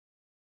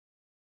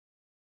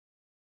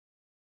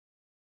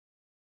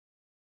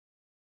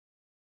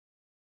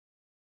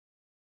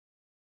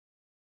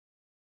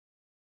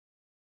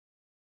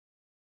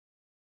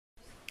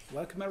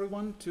Welcome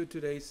everyone to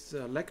today's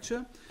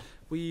lecture.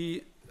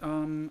 We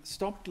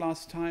stopped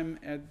last time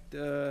at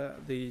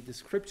the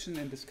description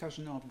and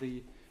discussion of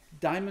the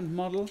diamond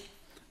model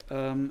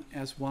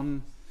as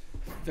one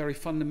very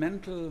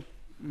fundamental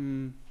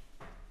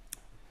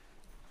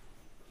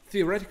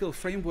theoretical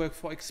framework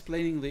for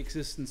explaining the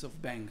existence of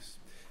banks.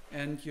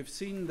 And you've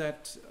seen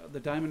that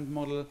the diamond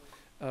model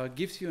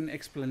gives you an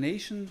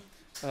explanation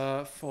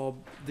for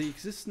the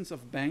existence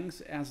of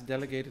banks as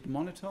delegated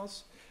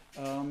monitors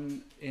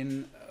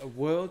in a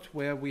world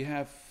where we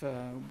have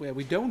where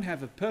we don't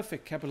have a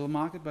perfect capital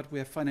market, but we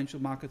have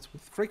financial markets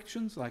with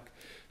frictions like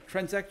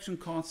transaction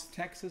costs,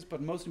 taxes,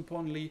 but most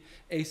importantly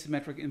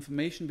asymmetric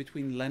information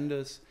between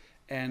lenders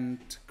and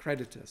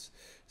creditors.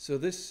 So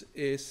this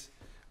is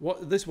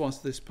what this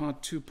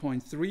part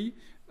 2.3,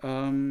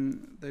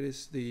 that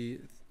is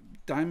the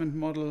diamond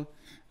model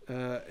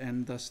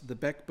and thus the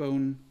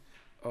backbone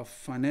of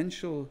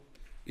financial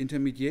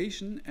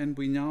intermediation. And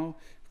we now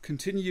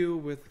continue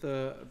with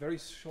a very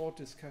short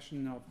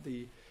discussion of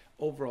the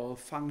overall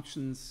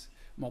functions,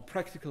 more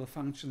practical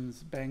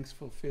functions banks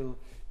fulfill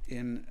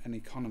in an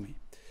economy.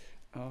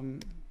 Now,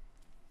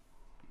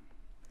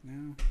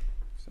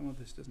 some of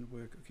this doesn't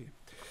work. Okay.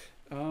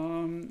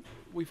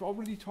 We've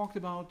already talked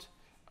about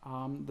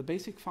the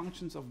basic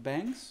functions of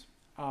banks,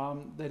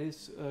 that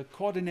is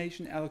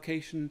coordination,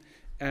 allocation,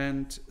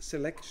 and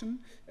selection.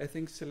 I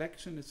think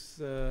selection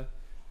is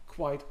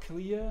quite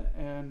clear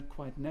and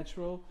quite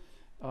natural.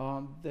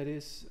 That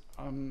is,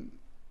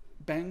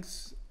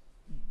 banks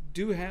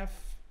do have,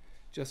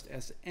 just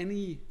as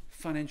any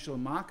financial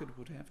market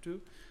would have to,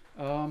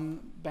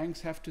 banks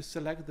have to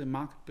select the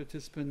market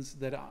participants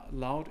that are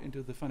allowed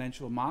into the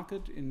financial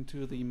market,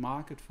 into the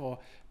market for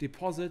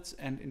deposits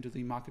and into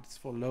the markets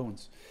for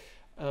loans.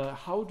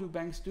 How do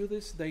banks do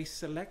this? They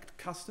select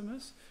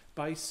customers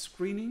by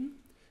screening,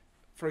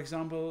 for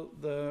example,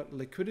 the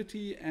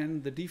liquidity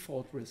and the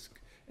default risk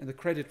and the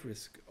credit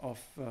risk of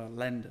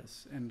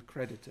lenders and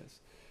creditors.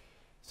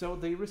 So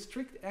they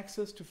restrict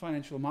access to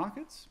financial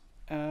markets,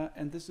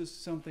 and this is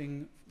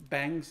something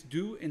banks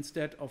do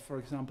instead of, for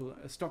example,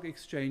 a stock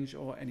exchange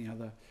or any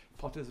other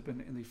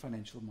participant in the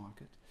financial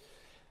market.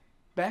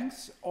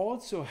 Banks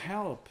also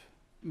help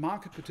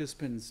market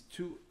participants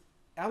to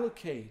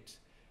allocate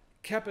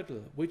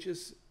capital, which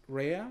is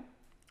rare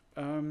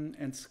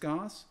and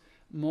scarce,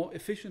 more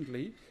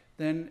efficiently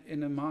than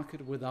in a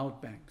market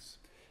without banks.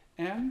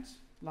 And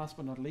last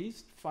but not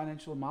least,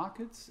 financial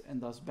markets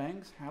and thus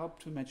banks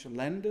help to match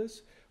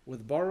lenders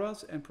with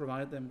borrowers and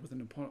provide them with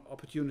an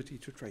opportunity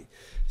to trade.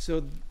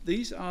 So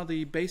these are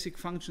the basic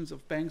functions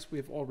of banks we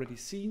have already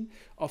seen.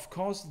 Of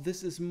course,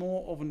 this is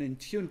more of an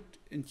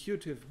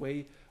intuitive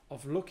way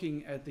of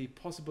looking at the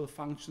possible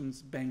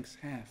functions banks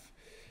have.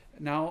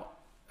 Now,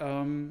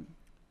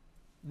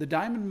 the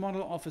diamond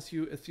model offers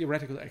you a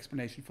theoretical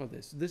explanation for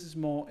this. This is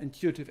more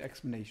intuitive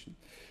explanation.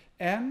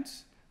 And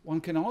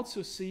one can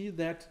also see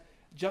that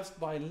just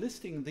by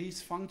listing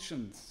these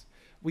functions,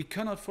 we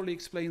cannot fully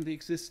explain the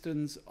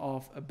existence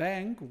of a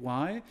bank.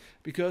 Why?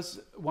 Because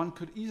one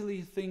could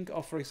easily think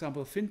of, for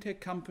example, fintech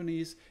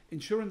companies,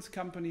 insurance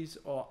companies,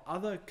 or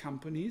other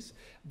companies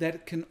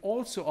that can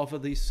also offer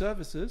these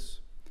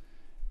services.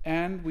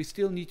 And we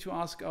still need to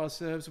ask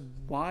ourselves,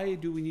 why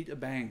do we need a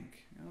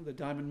bank? You know, the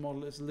diamond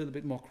model is a little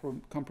bit more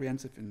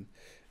comprehensive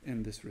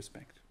in this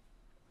respect.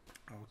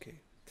 Okay.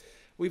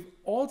 We've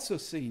also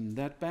seen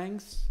that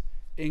banks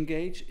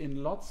engage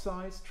in lot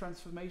size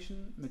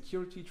transformation,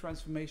 maturity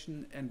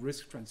transformation, and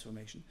risk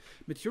transformation.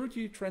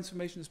 Maturity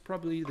transformation is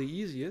probably the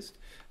easiest.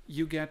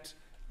 You get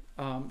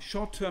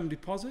short-term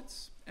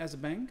deposits as a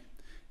bank,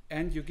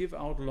 and you give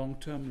out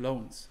long-term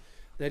loans.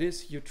 That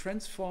is, you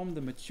transform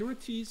the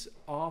maturities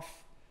of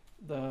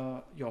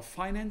your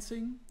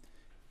financing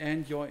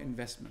and your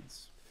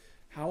investments.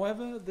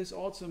 However, this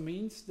also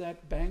means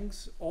that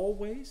banks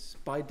always,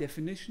 by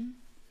definition,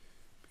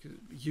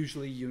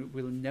 usually you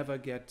will never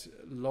get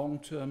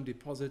long-term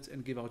deposits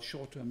and give out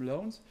short-term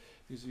loans,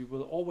 because you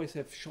will always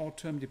have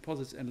short-term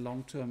deposits and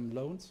long-term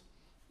loans.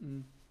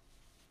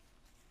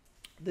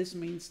 This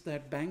means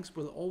that banks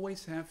will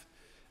always have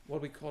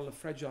what we call a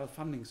fragile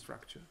funding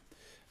structure.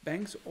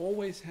 Banks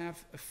always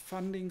have a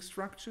funding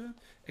structure,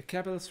 a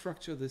capital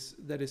structure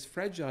that is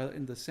fragile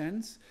in the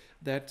sense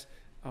that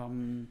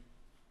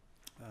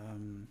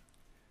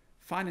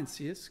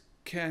financiers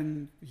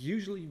can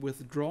usually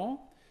withdraw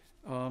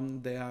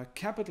their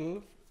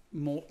capital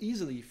more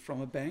easily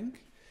from a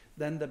bank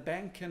than the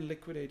bank can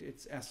liquidate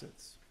its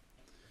assets.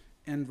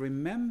 And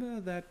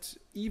remember that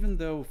even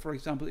though, for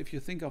example, if you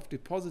think of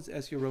deposits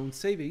as your own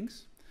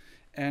savings,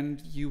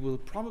 and you will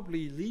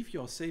probably leave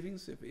your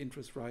savings if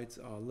interest rates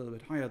are a little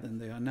bit higher than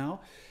they are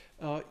now,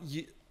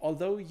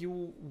 although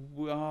you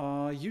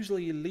are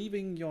usually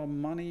leaving your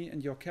money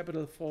and your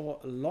capital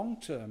for a long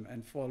term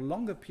and for a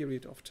longer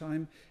period of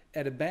time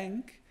at a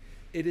bank,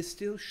 it is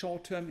still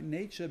short-term in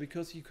nature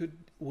because you could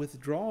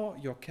withdraw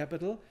your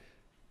capital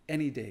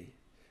any day.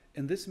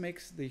 And this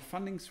makes the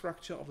funding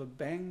structure of a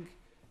bank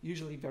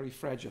usually very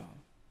fragile.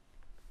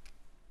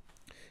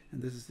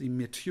 And this is the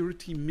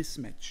maturity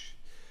mismatch.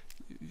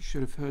 You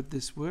should have heard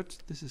this word.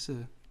 This is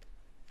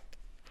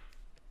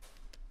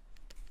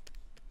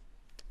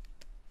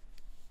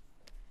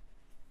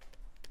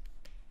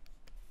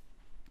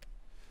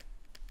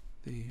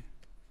the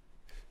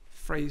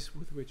phrase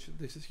with which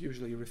this is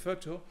usually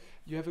referred to.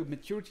 You have a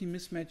maturity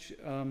mismatch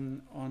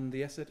on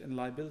the asset and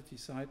liability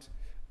side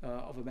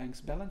of a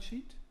bank's balance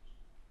sheet.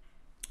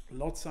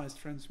 Lot size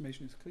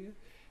transformation is clear.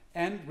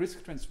 And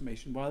risk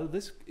transformation. While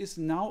this is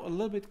now a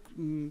little bit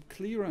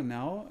clearer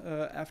now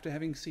after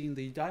having seen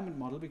the diamond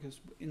model, because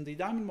in the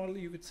diamond model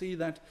you could see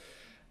that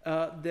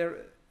there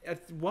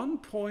at one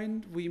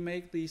point we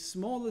make the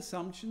small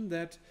assumption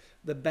that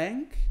the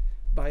bank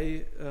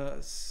by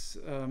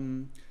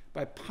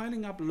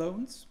piling up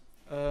loans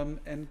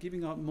and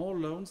giving out more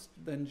loans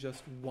than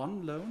just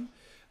one loan,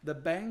 the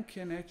bank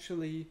can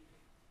actually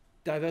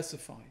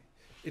diversify.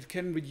 It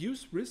can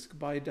reduce risk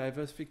by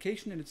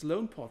diversification in its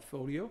loan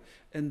portfolio,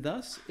 and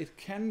thus it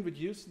can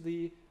reduce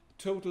the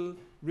total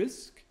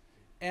risk,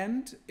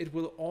 and it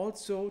will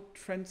also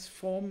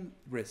transform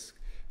risk.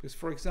 Because,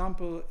 for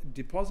example,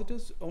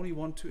 depositors only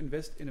want to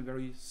invest in a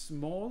very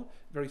small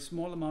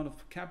amount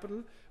of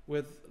capital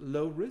with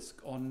low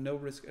risk or no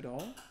risk at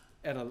all,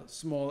 at a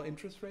small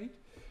interest rate,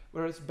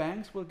 whereas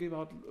banks will give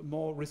out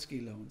more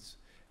risky loans.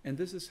 And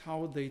this is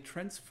how they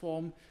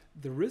transform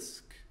the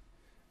risk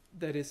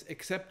that is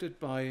accepted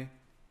by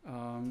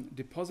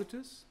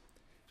depositors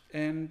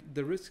and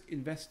the risk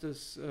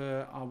investors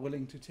are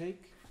willing to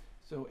take.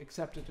 So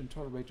accepted and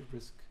tolerated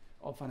risk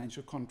of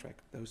financial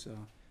contract. Those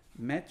are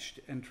matched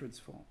and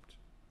transformed.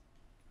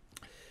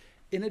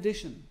 In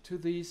addition to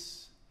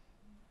these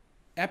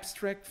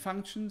abstract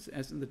functions,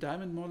 as in the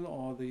diamond model,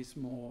 or these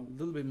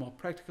little bit more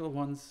practical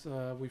ones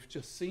we've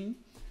just seen,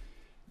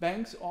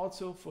 banks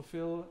also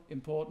fulfill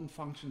important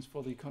functions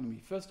for the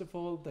economy. First of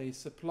all, they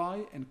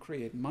supply and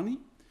create money.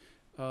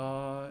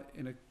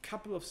 In a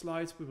couple of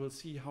slides we will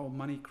see how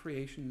money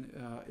creation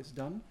is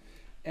done,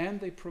 and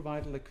they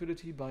provide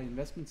liquidity by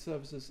investment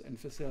services and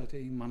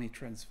facilitating money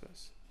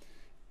transfers.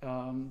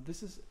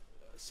 This is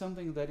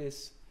something that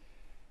is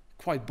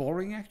quite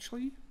boring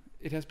actually.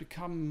 It has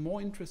become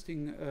more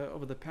interesting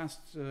over the past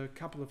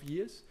couple of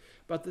years,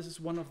 but this is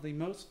one of the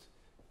most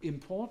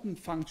important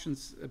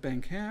functions a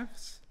bank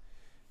has.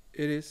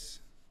 It is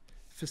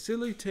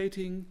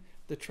facilitating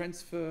the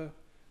transfer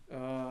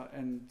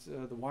and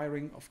the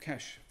wiring of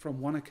cash from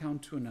one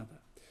account to another.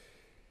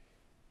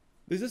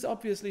 This is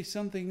obviously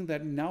something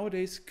that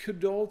nowadays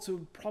could also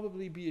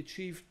probably be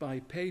achieved by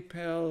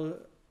PayPal,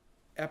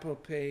 Apple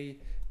Pay,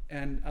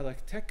 and other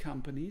tech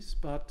companies,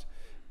 but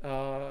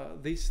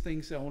these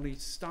things are only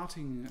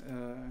starting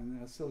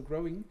and are still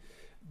growing.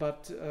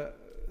 But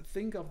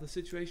think of the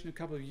situation a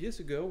couple of years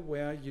ago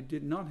where you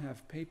did not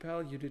have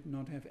PayPal, you did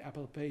not have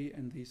Apple Pay,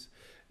 and these,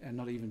 and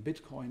not even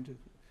Bitcoin to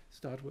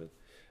start with.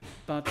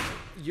 But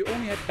you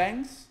only had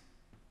banks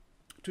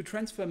to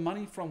transfer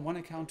money from one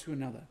account to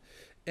another.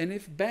 And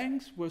if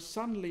banks were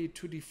suddenly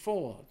to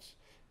default,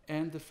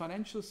 and the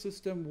financial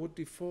system would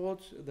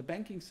default, the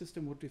banking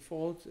system would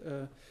default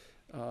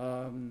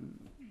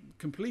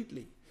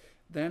completely,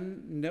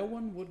 then no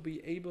one would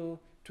be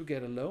able to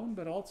get a loan,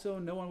 but also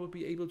no one would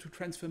be able to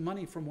transfer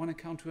money from one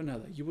account to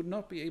another. You would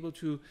not be able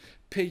to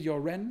pay your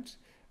rent,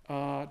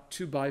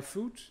 to buy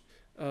food,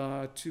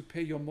 to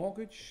pay your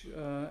mortgage,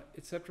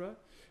 etc.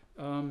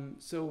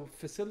 So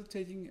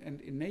facilitating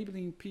and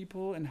enabling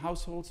people and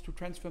households to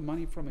transfer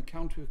money from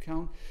account to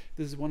account,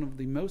 this is one of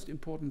the most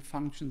important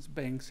functions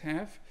banks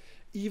have,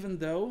 even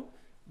though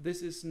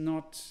this is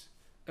not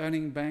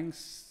earning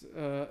banks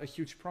a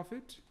huge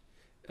profit.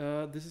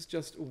 This is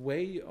just a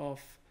way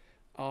of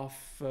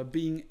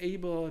being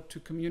able to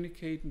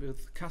communicate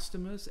with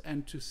customers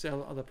and to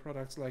sell other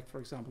products, like, for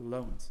example,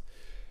 loans.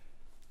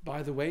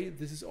 By the way,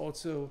 this is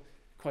also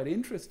quite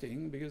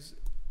interesting because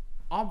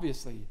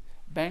obviously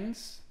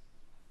banks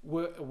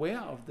were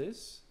aware of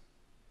this,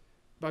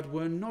 but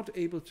were not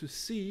able to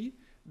see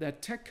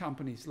that tech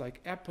companies like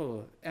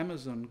Apple,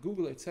 Amazon,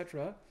 Google,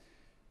 etc.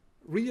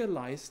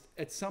 realized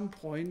at some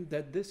point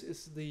that this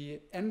is the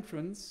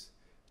entrance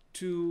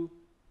to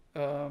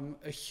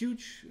a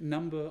huge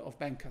number of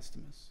bank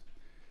customers.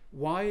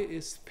 Why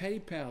is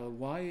PayPal,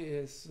 why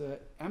is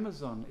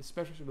Amazon,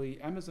 especially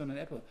Amazon and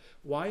Apple,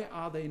 why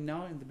are they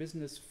now in the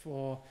business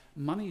for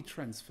money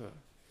transfer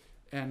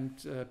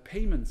and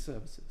payment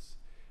services?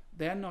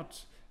 They're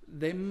not,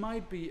 they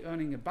might be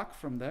earning a buck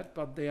from that,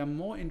 but they are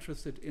more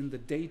interested in the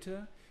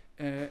data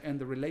and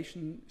the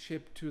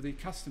relationship to the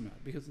customer,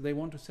 because they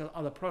want to sell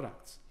other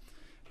products.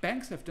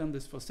 Banks have done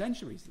this for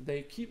centuries.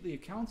 They keep the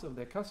accounts of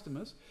their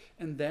customers,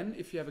 and then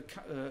if you have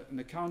an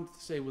account,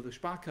 say with a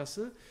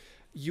Sparkasse,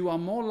 you are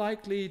more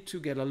likely to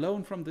get a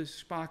loan from the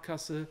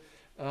Sparkasse.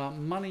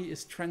 Money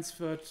is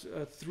transferred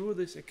through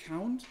this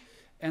account,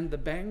 and the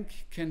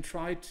bank can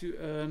try to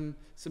earn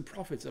some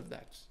profits of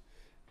that.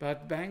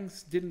 But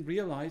banks didn't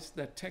realize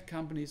that tech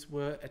companies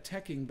were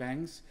attacking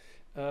banks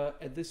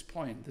at this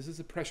point. This is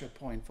a pressure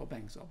point for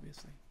banks,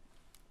 obviously.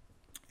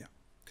 Yeah.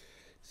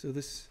 So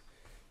this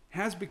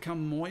has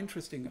become more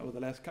interesting over the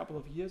last couple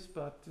of years,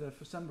 but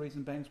for some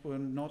reason banks were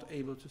not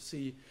able to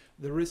see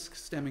the risk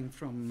stemming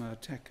from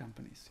tech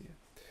companies here.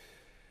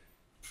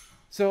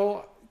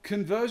 So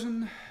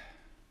conversion,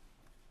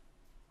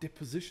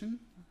 deposition,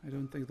 I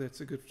don't think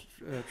that's a good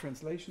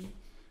translation.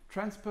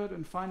 Transport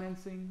and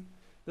financing,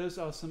 those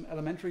are some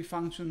elementary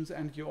functions,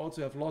 and you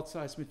also have lot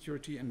size,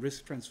 maturity, and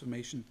risk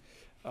transformation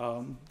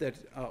that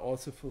are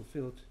also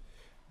fulfilled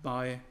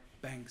by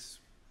banks.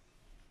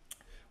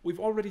 We've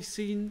already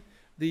seen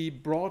the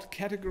broad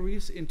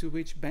categories into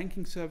which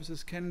banking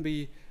services can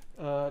be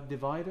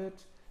divided: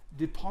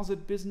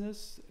 deposit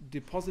business,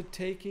 deposit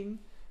taking,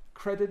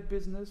 credit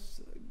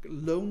business,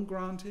 loan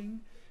granting,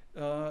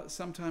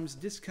 sometimes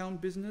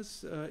discount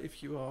business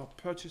if you are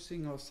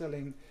purchasing or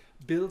selling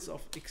bills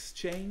of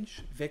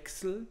exchange,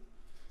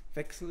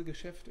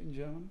 Wechselgeschäft in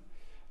German,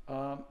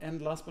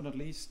 and last but not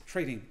least,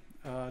 trading.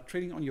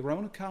 Trading on your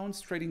own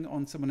accounts, trading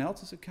on someone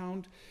else's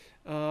account,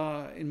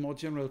 in more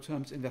general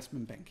terms,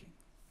 investment banking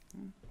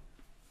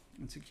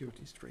and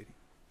securities trading.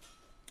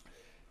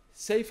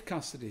 Safe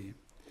custody.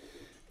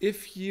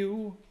 If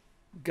you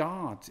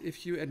guard,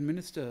 if you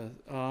administer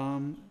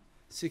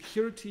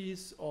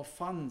securities or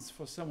funds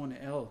for someone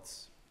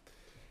else,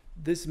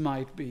 this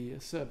might be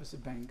a service a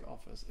bank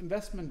offers.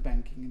 Investment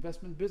banking,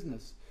 investment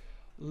business,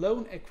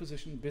 loan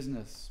acquisition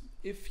business.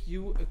 If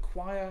you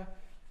acquire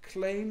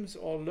claims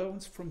or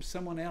loans from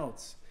someone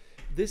else,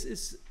 this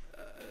is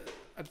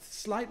a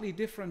slightly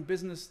different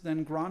business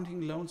than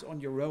granting loans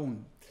on your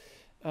own.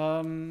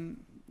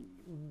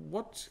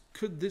 What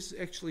could this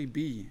actually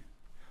be?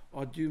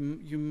 Or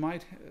you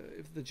might,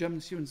 if the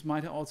German students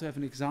might also have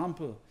an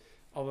example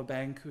of a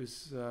bank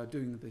who's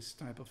doing this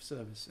type of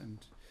service and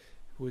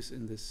who is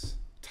in this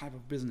type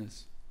of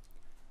business.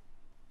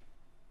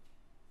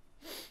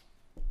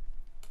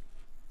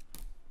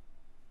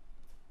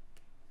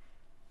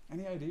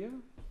 Any idea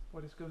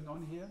what is going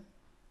on here?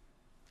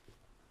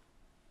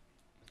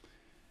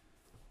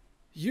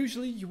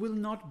 Usually you will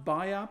not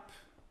buy up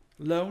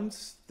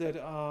loans that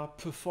are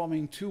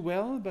performing too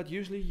well, but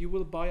usually you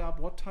will buy up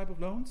what type of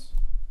loans?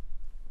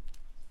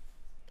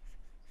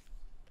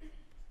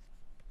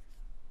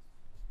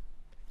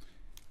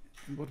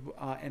 And what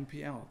are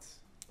NPLs?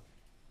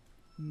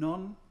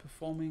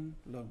 Non-performing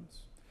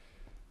loans.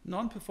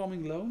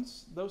 Non-performing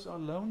loans, those are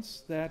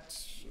loans that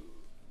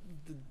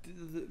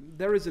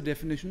there is a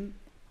definition,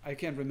 I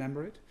can't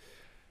remember it.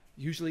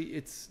 Usually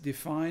it's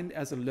defined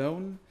as a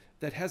loan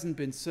that hasn't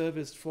been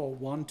serviced for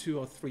 1, 2,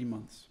 or 3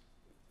 months.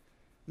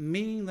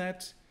 Meaning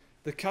that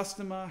the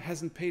customer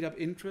hasn't paid up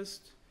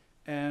interest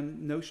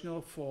and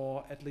notional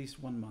for at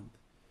least 1 month.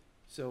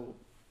 So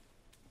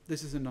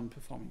this is a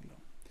non-performing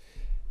loan.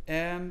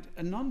 And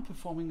a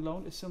non-performing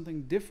loan is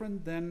something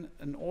different than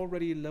an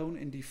already loan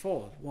in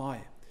default.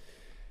 Why?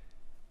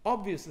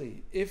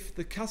 Obviously, if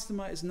the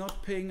customer is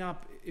not paying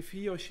up, if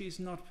he or she is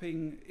not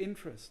paying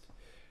interest,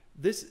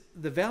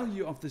 the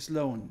value of this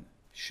loan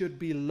should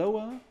be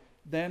lower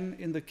than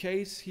in the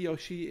case he or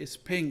she is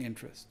paying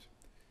interest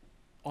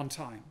on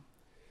time.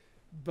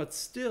 But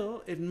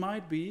still, it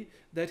might be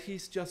that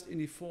he's just in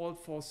default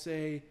for,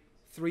 say,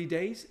 3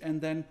 days and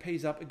then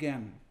pays up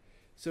again.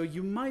 So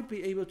you might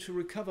be able to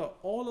recover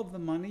all of the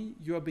money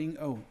you are being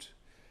owed.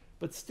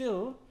 But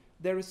still,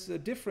 there is a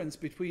difference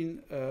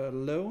between a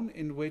loan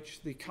in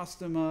which the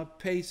customer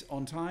pays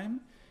on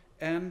time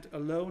and a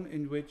loan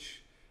in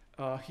which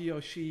he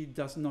or she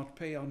does not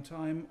pay on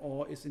time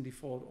or is in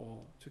default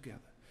altogether.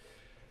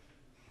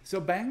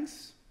 So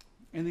banks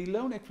in the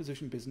loan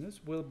acquisition business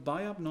will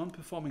buy up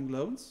non-performing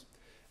loans,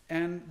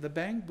 and the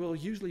bank will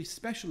usually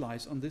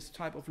specialize on this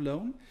type of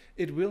loan.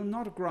 It will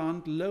not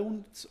grant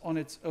loans on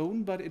its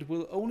own, but it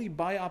will only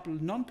buy up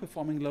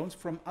non-performing loans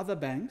from other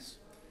banks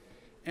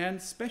and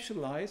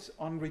specialize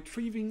on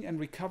retrieving and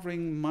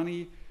recovering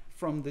money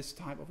from this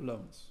type of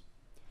loans.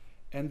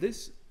 And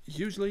this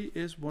usually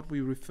is what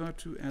we refer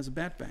to as a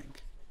bad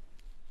bank.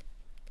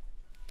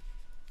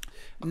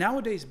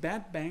 Nowadays, a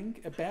bad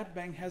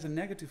bank has a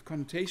negative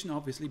connotation,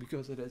 obviously,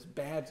 because it has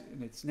bad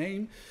in its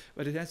name,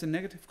 but it has a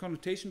negative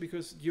connotation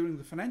because during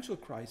the financial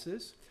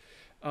crisis,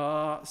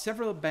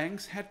 several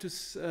banks had to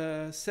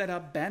set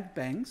up bad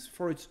banks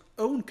for its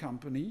own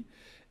company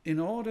in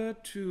order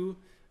to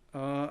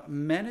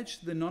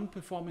manage the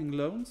non-performing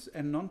loans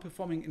and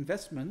non-performing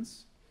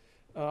investments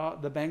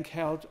the bank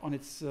held on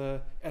its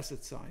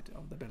asset side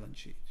of the balance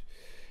sheet.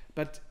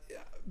 But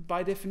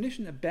by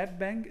definition, a bad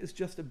bank is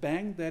just a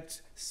bank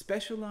that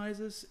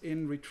specializes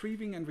in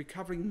retrieving and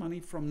recovering money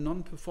from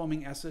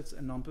non-performing assets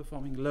and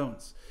non-performing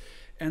loans.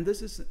 And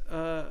this is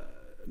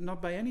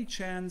not by any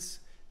chance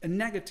a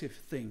negative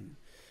thing.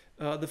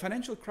 The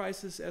financial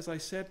crisis, as I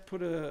said,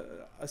 put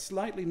a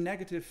slightly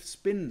negative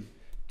spin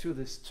to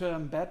this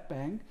term bad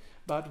bank,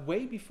 but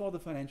way before the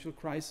financial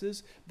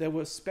crisis, there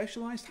were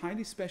specialized,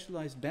 highly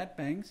specialized bad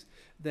banks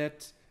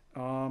that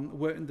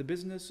were in the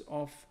business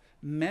of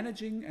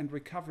managing and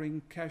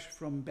recovering cash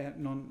from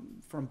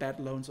bad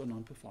loans or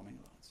non-performing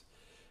loans.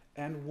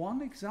 And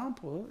one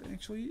example,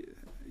 actually,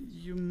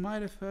 you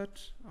might have heard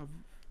of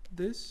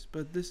this,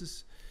 but this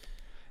is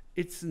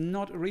It's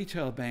not a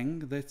retail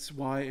bank, that's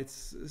why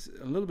it's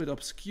a little bit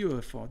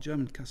obscure for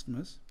German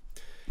customers.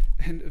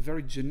 And a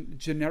very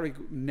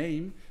generic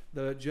name,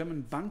 the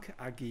German Bank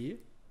AG,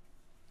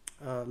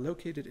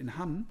 located in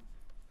Hamm.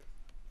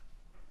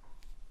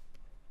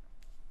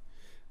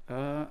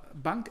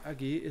 Bank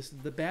AG is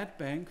the bad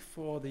bank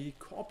for the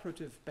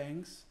cooperative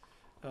banks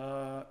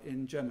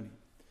in Germany.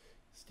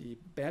 Das ist die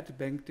Bad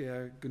Bank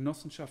der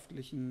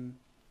genossenschaftlichen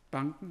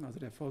Banken, also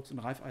der Volks- und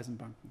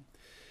Raiffeisenbanken.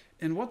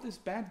 And what this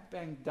bad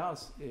bank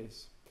does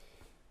is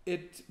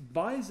it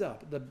buys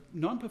up the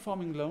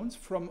non-performing loans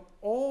from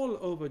all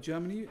over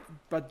Germany,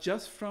 but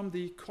just from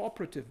the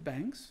cooperative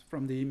banks,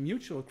 from the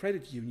mutual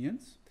credit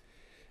unions,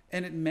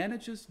 and it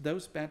manages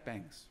those bad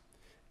banks.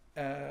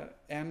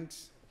 And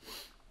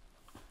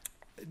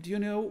do you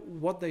know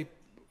what they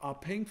are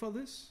paying for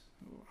this?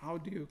 How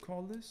do you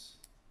call this?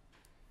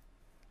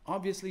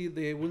 Obviously,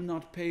 they will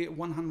not pay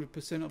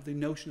 100% of the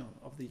notional,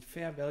 of the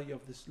fair value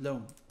of this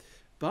loan.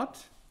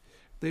 But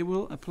they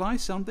will apply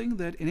something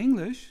that in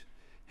English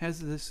has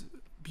this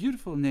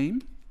beautiful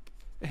name,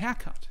 a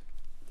haircut.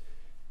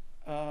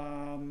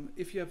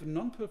 If you have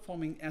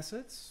non-performing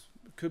assets,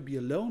 it could be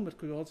a loan, but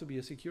could also be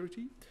a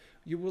security,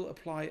 you will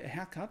apply a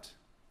haircut,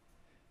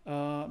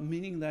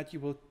 meaning that you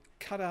will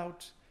cut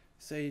out,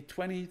 say,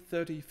 20,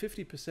 30,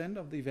 50%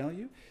 of the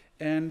value.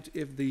 And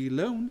if the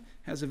loan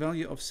has a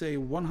value of, say,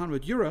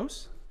 100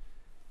 euros,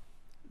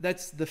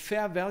 that's the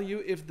fair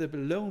value if the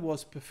loan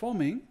was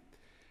performing.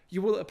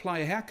 You will apply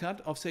a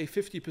haircut of, say,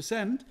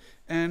 50%,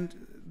 and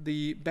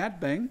the bad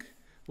bank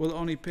will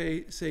only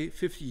pay, say,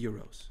 50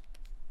 euros.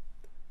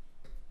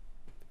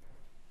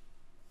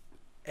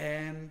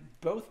 And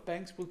both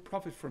banks will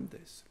profit from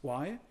this.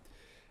 Why?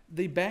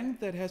 The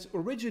bank that has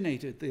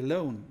originated the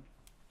loan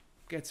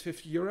gets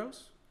 50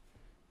 euros,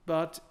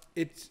 but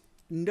it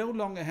no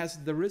longer has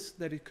the risk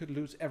that it could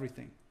lose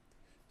everything.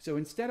 So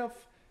instead of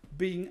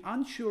being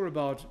unsure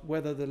about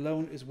whether the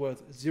loan is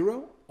worth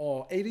 0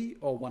 or 80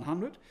 or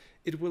 100,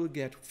 it will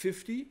get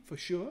 50 for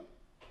sure.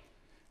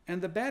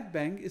 And the bad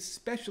bank is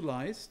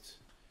specialized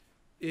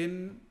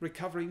in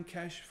recovering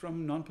cash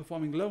from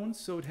non-performing loans,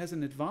 so it has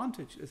an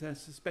advantage. It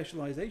has a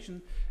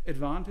specialization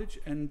advantage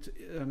and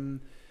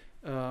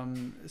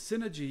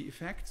synergy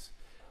effects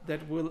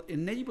that will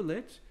enable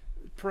it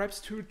perhaps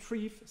to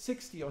retrieve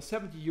 60 or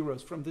 70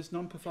 euros from this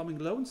non-performing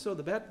loan, so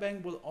the bad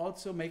bank will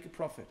also make a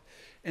profit.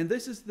 And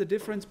this is the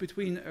difference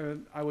between,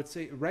 I would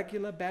say, a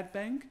regular bad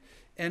bank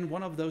and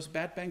one of those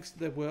bad banks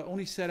that were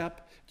only set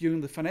up during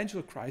the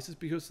financial crisis,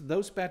 because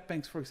those bad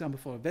banks, for example,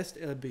 for West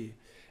LB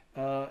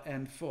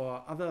and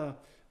for other,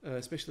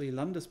 especially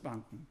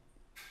Landesbanken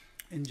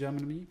in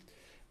Germany,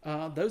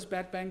 those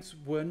bad banks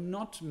were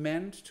not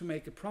meant to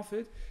make a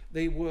profit.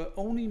 They were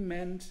only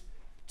meant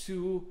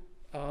to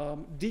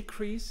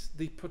decrease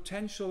the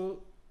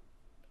potential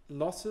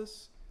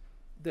losses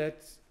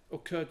that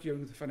occurred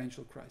during the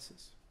financial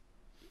crisis.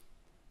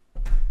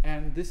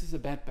 And this is a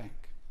bad bank.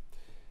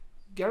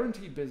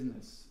 Guarantee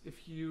business,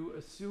 if you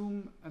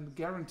assume and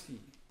guarantee,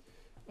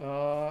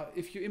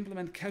 if you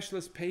implement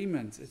cashless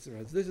payments,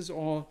 etc., this is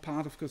all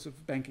part, of course,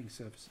 of banking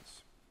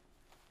services.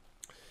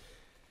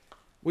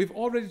 We've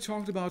already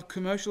talked about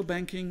commercial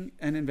banking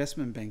and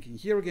investment banking.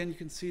 Here again, you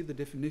can see the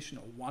definition,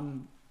 or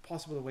one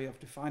possible way of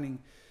defining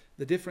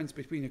the difference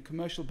between a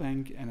commercial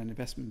bank and an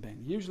investment bank.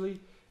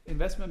 Usually,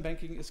 investment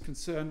banking is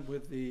concerned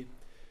with the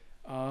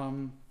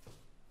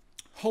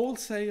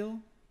wholesale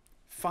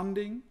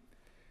funding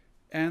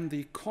and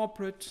the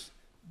corporate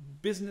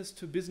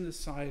business-to-business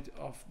side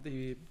of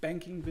the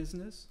banking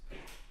business,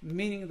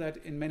 meaning that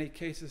in many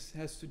cases it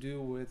has to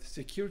do with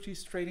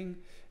securities trading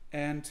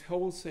and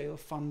wholesale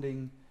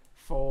funding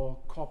for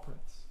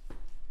corporates.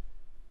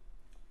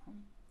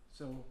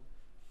 So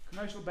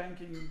commercial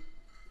banking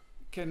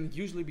can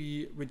usually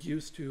be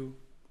reduced to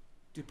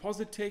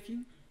deposit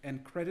taking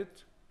and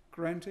credit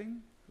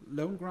granting,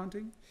 loan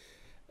granting,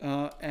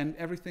 and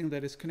everything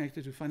that is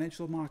connected to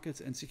financial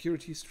markets and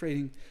securities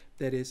trading,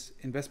 that is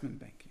investment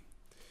banking.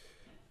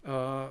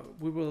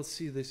 We will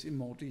see this in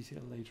more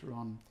detail later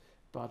on,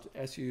 but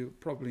as you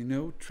probably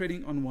know,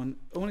 trading on one's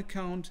own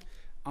account,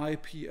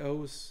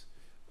 IPOs,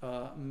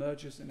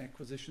 mergers and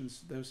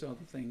acquisitions, those are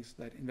the things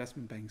that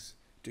investment banks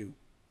do.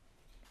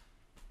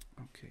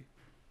 Okay.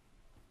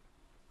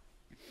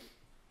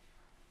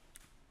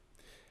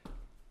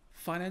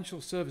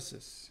 Financial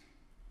services.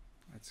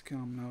 Let's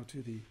come now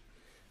to the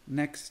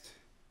next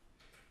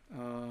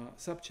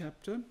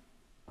subchapter.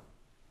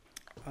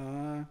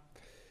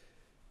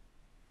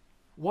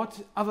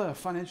 What other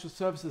financial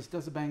services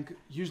does a bank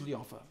usually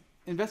offer?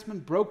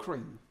 Investment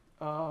brokering.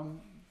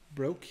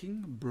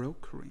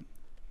 Brokering.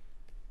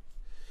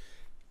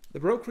 The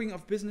brokering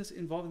of business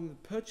involving the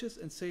purchase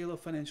and sale of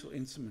financial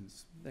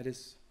instruments. That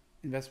is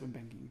investment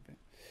banking.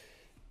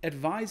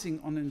 Advising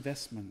on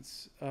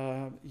investments.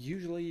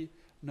 Usually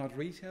not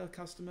retail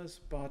customers,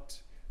 but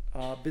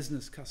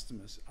business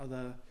customers,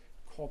 other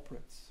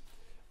corporates.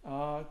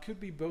 Could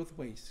be both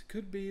ways.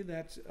 Could be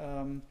that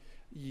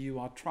you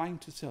are trying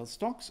to sell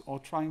stocks or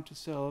trying to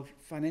sell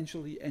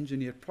financially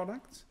engineered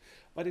products,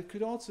 but it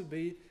could also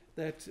be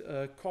that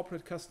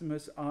corporate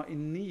customers are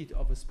in need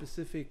of a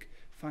specific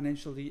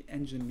financially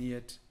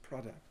engineered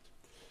product.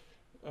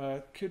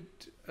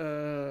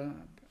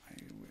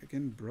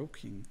 Again,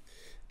 broking.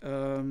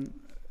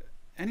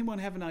 Anyone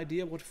have an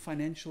idea what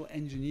financial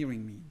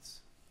engineering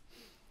means?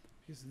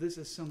 Because this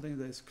is something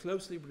that is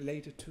closely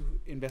related to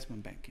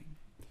investment banking.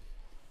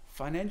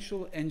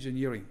 Financial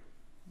engineering.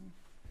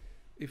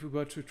 If we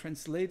were to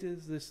translate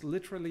it, this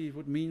literally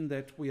would mean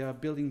that we are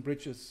building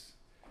bridges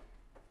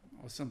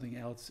or something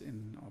else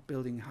or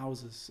building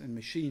houses and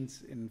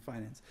machines in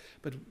finance.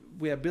 But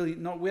we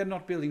are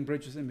not building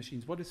bridges and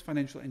machines. What is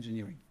financial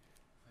engineering?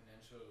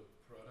 Financial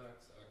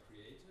products are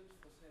created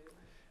for sale.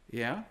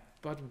 Yeah,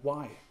 but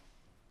why?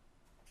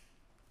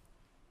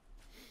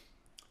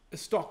 A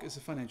stock is a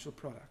financial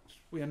product.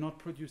 We are not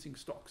producing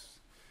stocks.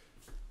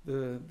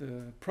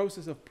 The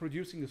process of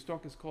producing a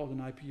stock is called an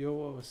IPO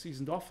or a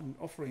seasoned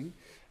offering,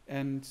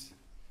 and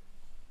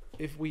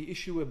if we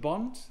issue a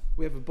bond,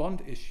 we have a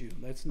bond issue.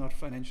 That's not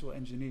financial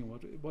engineering.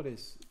 What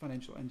is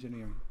financial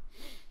engineering?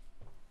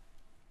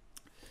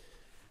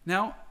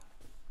 Now,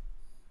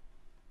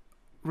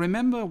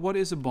 remember what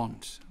is a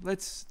bond.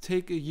 Let's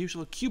take a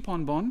usual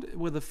coupon bond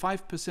with a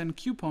 5%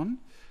 coupon,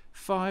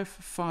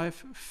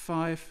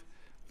 555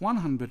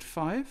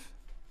 105.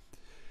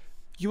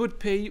 You would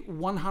pay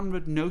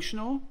 100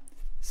 notional,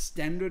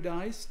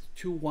 standardized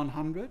to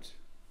 100.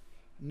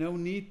 No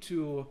need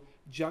to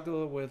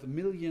juggle with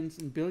millions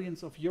and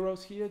billions of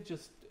euros here.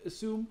 Just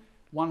assume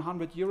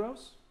 100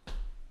 euros,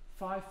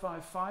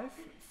 555,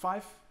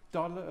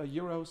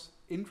 €5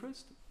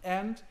 interest,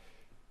 and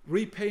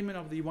repayment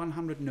of the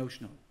 100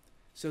 notional.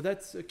 So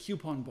that's a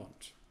coupon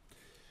bond.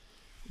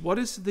 What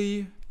is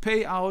the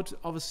payout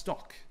of a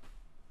stock?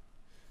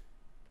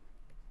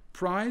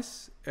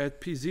 Price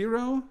at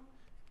P0,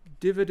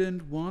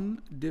 dividend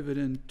 1,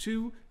 dividend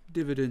 2,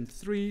 dividend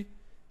 3,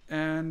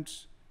 and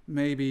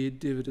maybe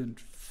dividend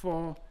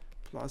 4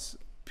 plus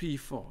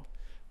P4.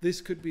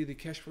 This could be the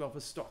cash flow of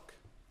a stock.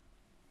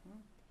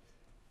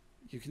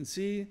 You can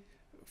see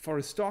for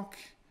a stock,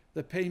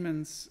 the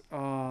payments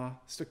are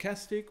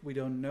stochastic. We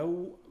don't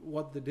know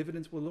what the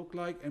dividends will look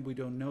like, and we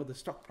don't know the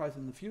stock price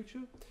in the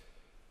future,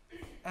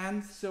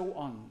 and so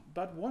on.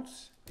 But what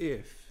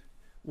if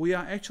we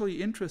are actually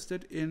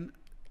interested in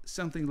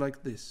something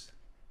like this?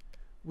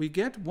 We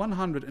get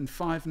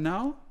 105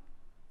 now,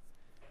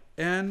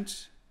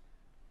 and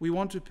we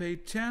want to pay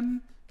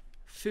 10,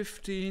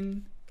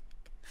 15,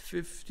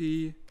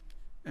 50,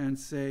 and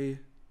say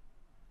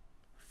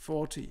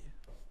 40.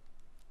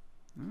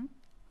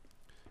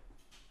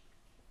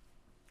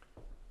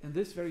 In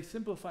this very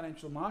simple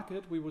financial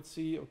market, we would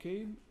see,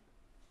 okay,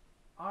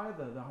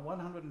 either the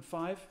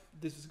 105,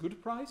 this is a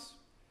good price,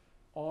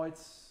 or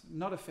it's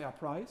not a fair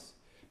price.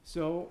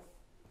 So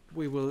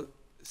we will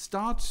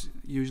start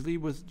usually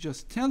with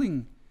just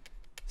telling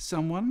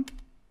someone,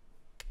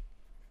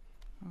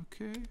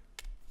 okay,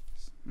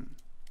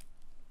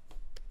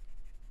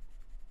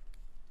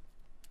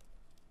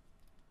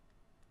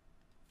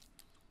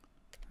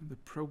 the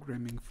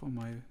programming for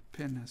my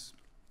pen has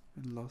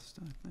been lost,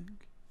 I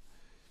think.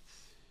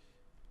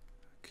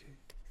 Okay.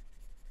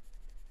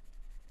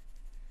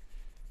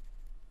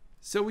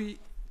 So we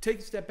take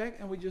a step back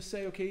and we just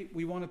say, okay,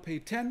 we want to pay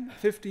 10,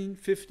 15,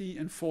 50,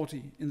 and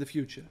 40 in the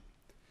future.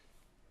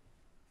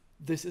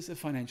 This is a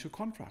financial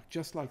contract,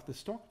 just like the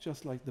stock,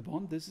 just like the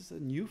bond. This is a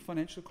new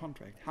financial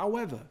contract.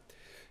 However,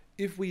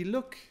 if we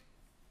look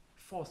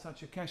for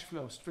such a cash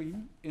flow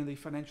stream in the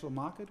financial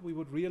market, we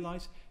would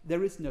realize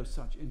there is no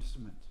such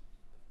instrument.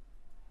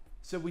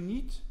 So we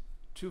need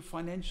to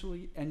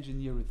financially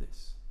engineer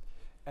this.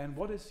 And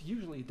what is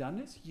usually done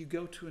is you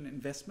go to an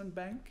investment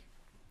bank.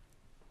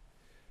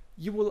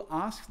 You will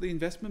ask the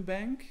investment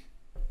bank,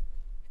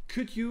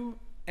 could you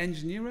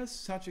engineer us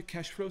such a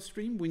cash flow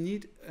stream? We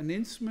need an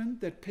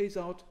instrument that pays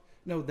out,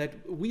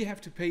 that we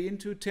have to pay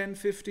into 10,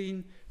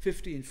 15,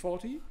 50, and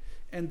 40.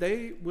 And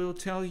they will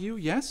tell you,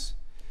 yes,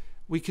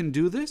 we can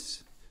do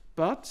this,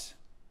 but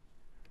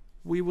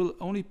we will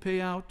only pay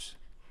out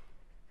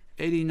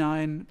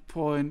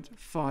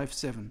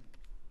 89.57.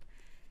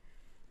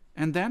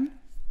 And then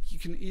you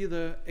can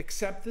either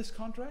accept this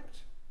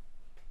contract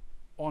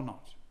or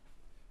not.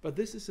 But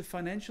this is a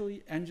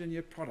financially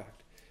engineered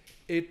product.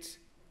 It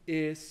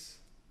is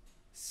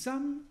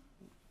some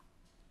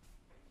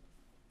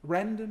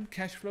random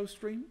cash flow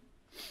stream,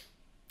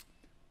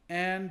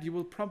 and you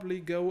will probably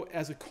go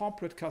as a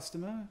corporate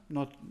customer,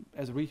 not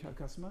as a retail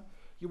customer.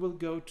 You will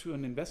go to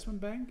an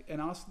investment bank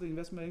and ask the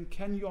investment bank,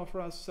 can you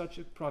offer us such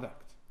a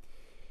product?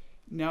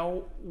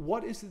 Now,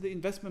 what is the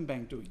investment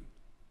bank doing?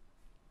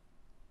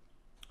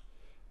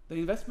 The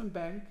investment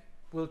bank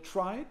will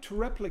try to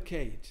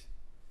replicate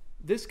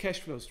this cash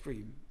flow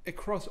stream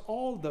across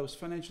all those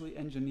financially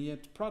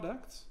engineered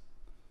products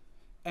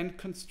and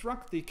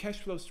construct the cash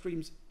flow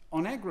streams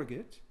on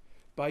aggregate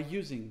by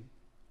using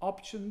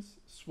options,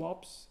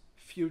 swaps,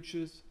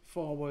 futures,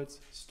 forwards,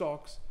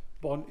 stocks,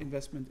 bond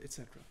investment,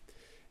 etc.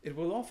 It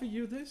will offer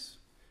you this,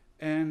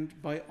 and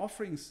by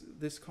offering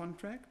this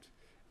contract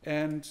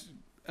and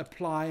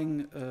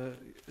applying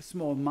a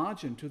small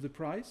margin to the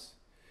price,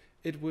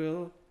 it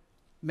will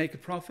make a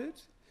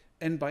profit.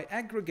 And by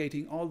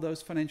aggregating all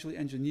those financially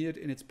engineered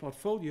in its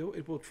portfolio,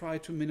 it will try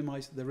to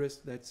minimize the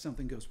risk that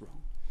something goes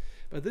wrong.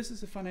 But this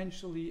is a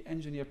financially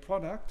engineered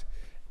product,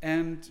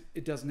 and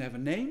it doesn't have a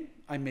name.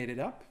 I made it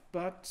up,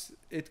 but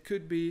it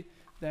could be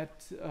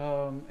that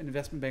an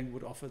investment bank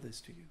would offer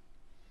this to you.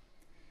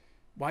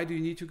 Why do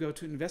you need to go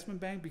to an investment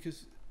bank?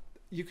 Because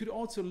you could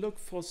also look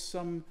for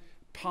some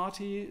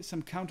party,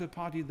 some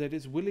counterparty that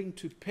is willing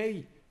to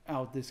pay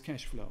out this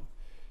cash flow.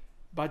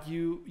 But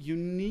you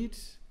need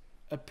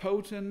a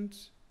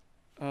potent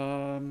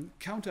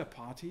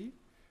counterparty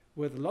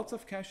with lots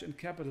of cash and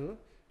capital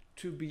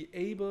to be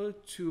able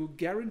to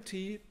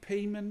guarantee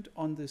payment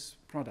on this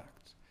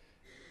product.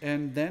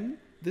 And then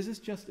this is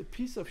just a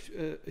piece of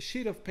a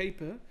sheet of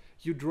paper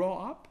you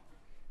draw up,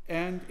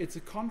 and it's a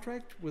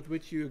contract with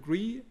which you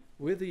agree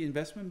with the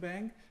investment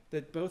bank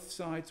that both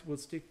sides will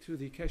stick to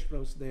the cash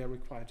flows they are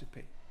required to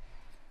pay.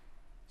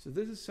 So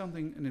this is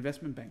something an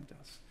investment bank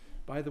does.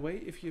 By the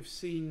way, if you've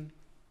seen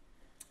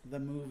the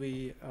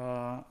movie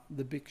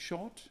The Big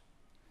Short,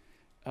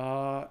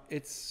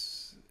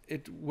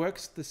 it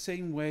works the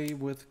same way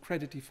with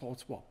credit default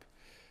swap.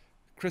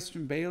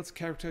 Christian Bale's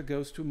character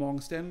goes to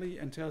Morgan Stanley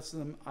and tells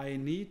them, I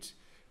need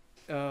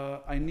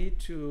to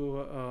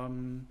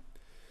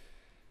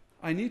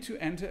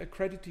enter a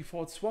credit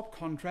default swap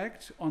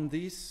contract on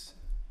these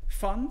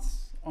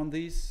funds, on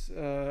these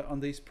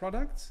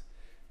products.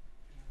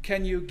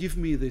 Can you give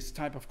me this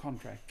type of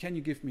contract? Can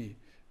you give me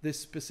this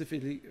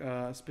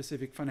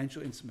specific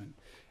financial instrument?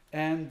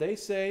 And they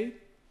say,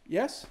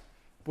 yes,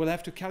 we'll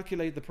have to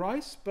calculate the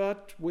price,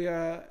 but we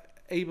are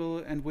able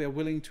and we are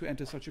willing to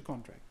enter such a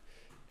contract.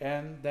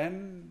 And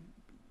then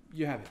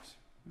you have it.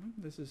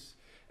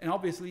 And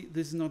obviously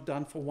this is not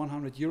done for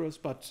 100 euros,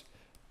 but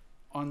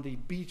on the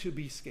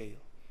B2B scale.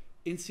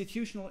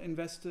 Institutional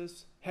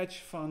investors, hedge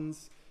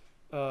funds,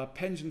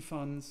 pension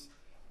funds,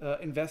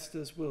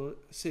 investors will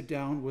sit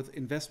down with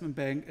investment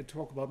bank and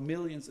talk about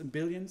millions and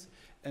billions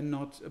and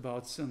not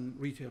about some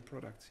retail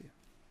products here.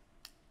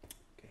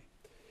 Okay.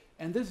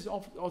 And this is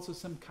also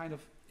some kind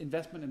of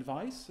investment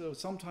advice. So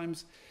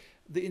sometimes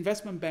the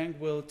investment bank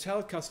will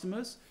tell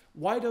customers,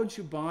 why don't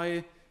you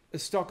buy a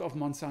stock of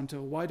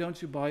Monsanto? Why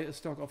don't you buy a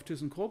stock of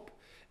ThyssenKrupp?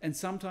 And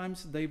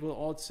sometimes they will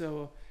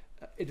also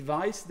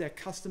advise their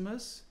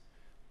customers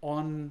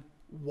on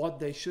what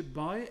they should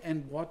buy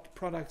and what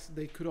products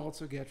they could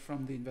also get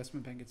from the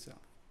investment bank itself.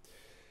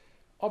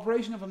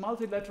 Operation of a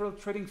multilateral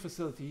trading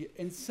facility.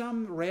 In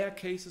some rare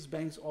cases,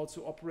 banks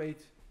also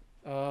operate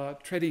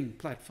trading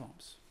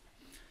platforms.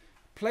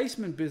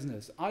 Placement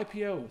business,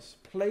 IPOs,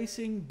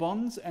 placing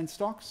bonds and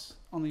stocks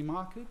on the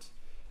market,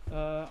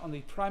 on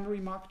the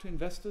primary market to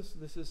investors.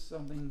 This is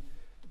something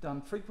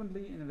done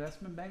frequently in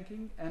investment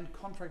banking, and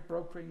contract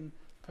brokering,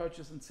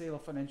 purchase and sale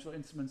of financial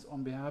instruments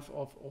on behalf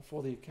of or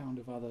for the account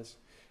of others.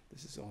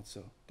 This is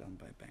also done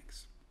by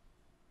banks.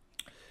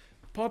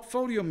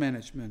 Portfolio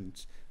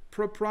management,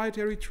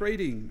 proprietary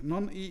trading,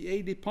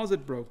 non-EA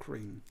deposit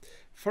brokering,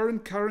 foreign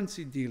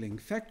currency dealing,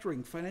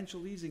 factoring,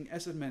 financial leasing,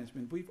 asset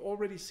management. We've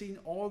already seen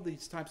all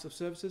these types of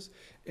services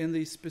in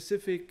the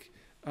specific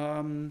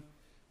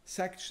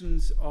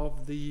sections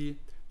of the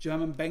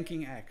German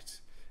Banking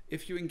Act.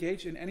 If you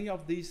engage in any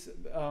of these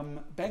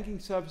banking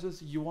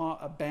services, you are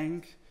a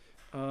bank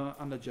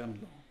under German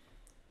law.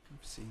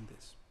 We've seen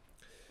this.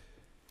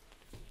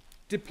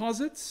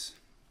 Deposits.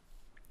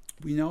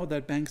 We know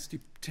that banks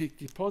take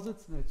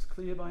deposits, that's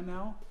clear by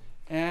now.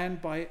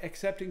 And by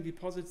accepting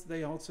deposits,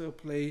 they also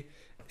play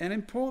an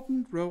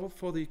important role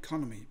for the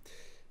economy.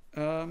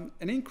 An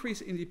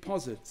increase in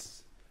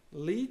deposits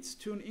leads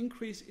to an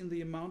increase in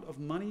the amount of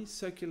money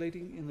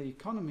circulating in the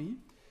economy.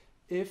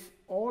 If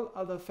all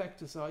other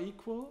factors are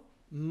equal,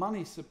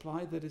 money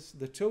supply, that is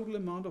the total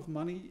amount of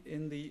money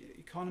in the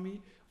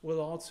economy,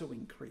 will also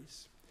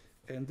increase.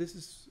 And this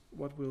is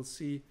what we'll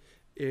see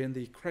in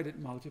the credit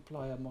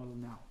multiplier model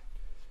now.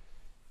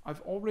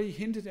 I've already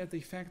hinted at the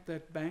fact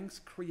that banks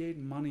create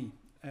money,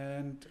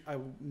 and I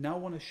now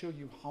want to show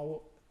you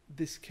how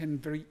this can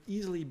very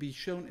easily be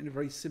shown in a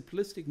very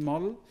simplistic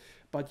model,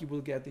 but you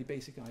will get the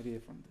basic idea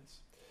from this.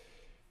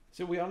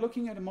 So we are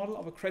looking at a model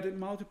of a credit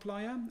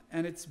multiplier,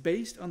 and it's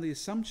based on the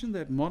assumption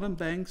that modern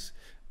banks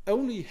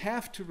only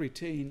have to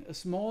retain a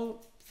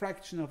small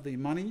fraction of the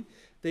money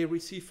they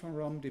receive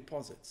from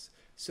deposits.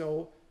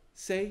 So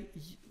say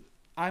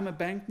I'm a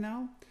bank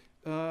now,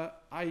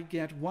 I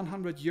get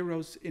 100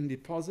 euros in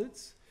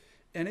deposits,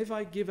 and if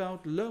I give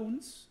out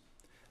loans,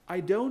 I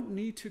don't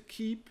need to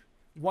keep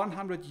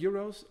 100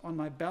 euros on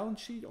my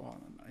balance sheet or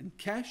in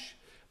cash,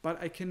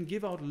 but I can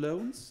give out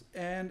loans,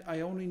 and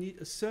I only need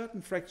a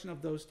certain fraction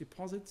of those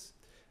deposits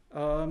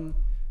to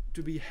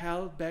be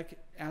held back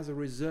as a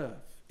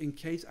reserve in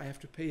case I have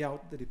to pay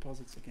out the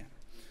deposits again.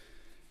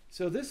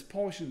 So this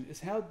portion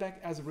is held back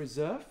as a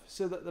reserve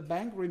so that the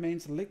bank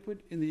remains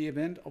liquid in the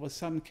event of a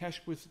sudden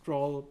cash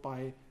withdrawal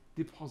by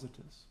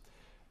depositors.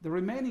 The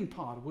remaining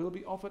part will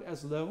be offered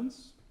as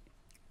loans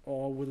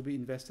or will be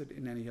invested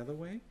in any other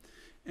way.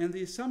 And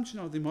the assumption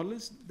of the model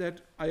is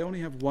that I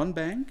only have one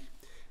bank,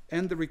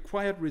 and the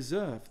required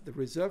reserve, the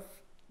reserve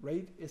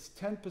rate is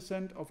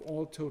 10% of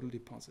all total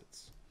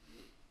deposits.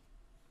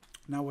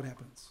 Now what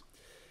happens?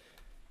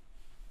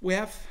 We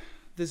have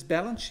this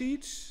balance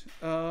sheet.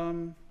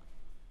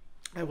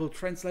 I will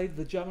translate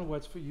the German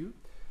words for you.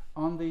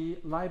 On the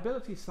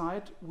liability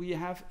side, we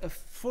have a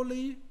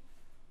fully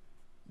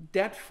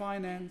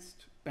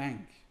debt-financed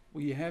bank.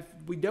 We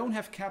don't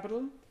have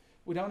capital,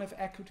 we don't have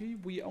equity,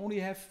 we only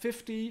have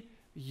 50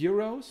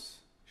 euros,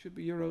 should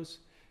be euros,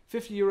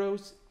 50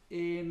 euros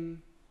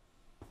in,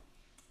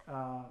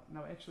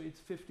 no, actually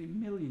it's 50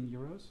 million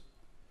euros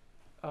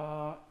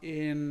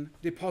in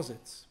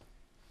deposits.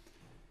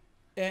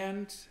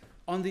 And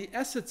on the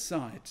asset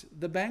side,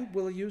 the bank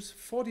will use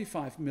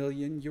 45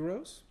 million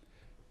euros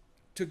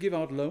to give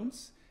out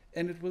loans,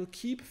 and it will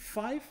keep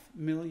 5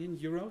 million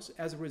euros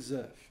as a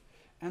reserve.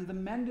 And the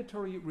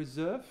mandatory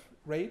reserve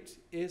rate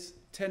is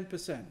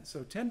 10%.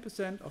 So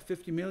 10% of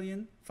 50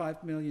 million,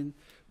 5 million,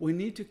 we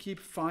need to keep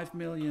 5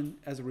 million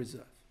as a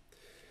reserve.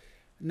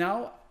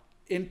 Now,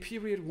 in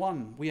period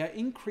 1, we are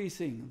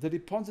increasing the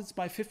deposits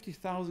by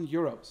 50,000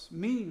 euros,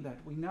 meaning that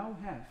we now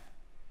have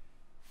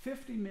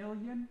 50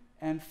 million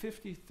and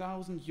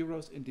 50,000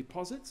 euros in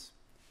deposits,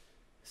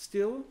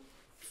 still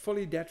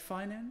fully debt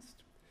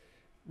financed.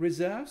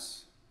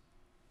 Reserves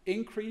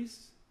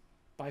increase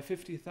by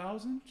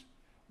 50,000.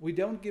 We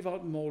don't give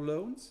out more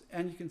loans,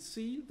 and you can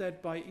see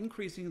that by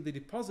increasing the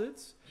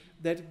deposits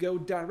that go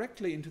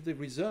directly into the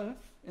reserve,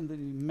 in the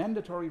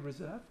mandatory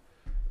reserve,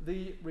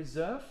 the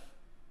reserve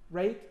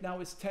rate now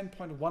is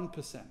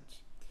 10.1%.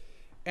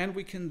 And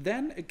we can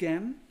then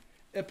again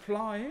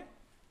apply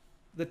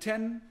the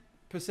 10%,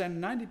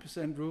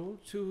 90% rule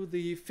to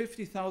the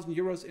 50,000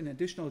 euros in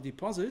additional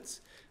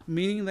deposits,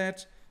 meaning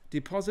that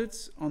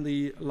deposits on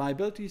the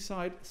liability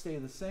side stay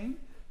the same,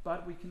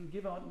 but we can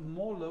give out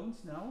more loans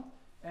now,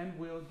 and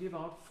we'll give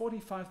out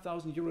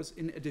 45,000 euros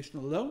in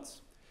additional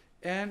loans,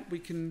 and we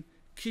can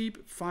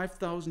keep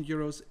 5,000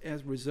 euros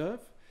as reserve.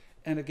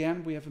 And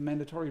again, we have a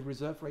mandatory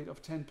reserve rate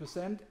of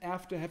 10%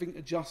 after having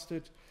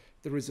adjusted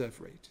the reserve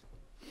rate.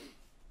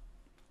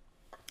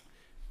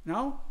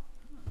 Now,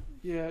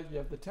 here you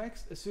have the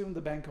text. Assume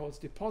the bank holds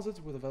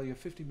deposits with a value of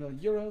 50 million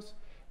euros,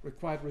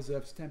 required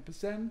reserves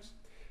 10%,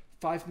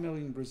 5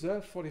 million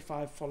reserve,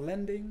 45 for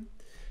lending.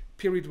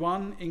 Period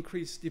 1,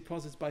 increase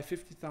deposits by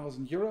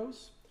 50,000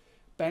 euros.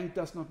 Bank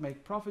does not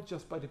make profit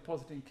just by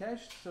depositing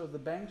cash, so the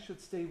bank should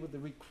stay with the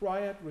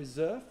required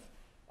reserve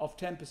of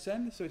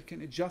 10%, so it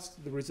can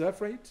adjust the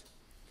reserve rate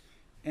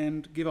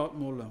and give out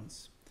more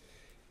loans.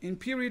 In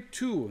period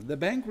 2, the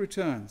bank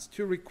returns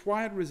to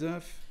required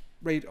reserve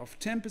rate of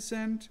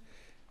 10%.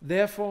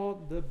 Therefore,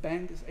 the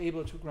bank is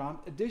able to grant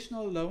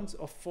additional loans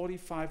of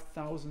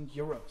 45,000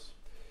 euros.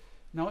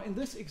 Now, in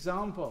this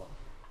example,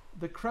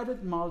 the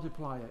credit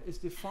multiplier is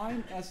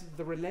defined as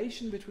the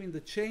relation between the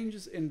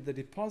changes in the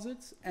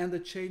deposits and the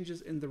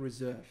changes in the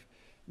reserve,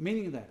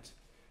 meaning that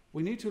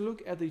we need to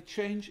look at the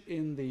change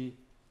in the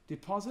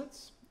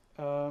deposits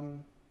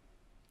and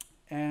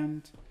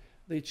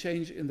the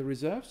change in the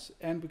reserves,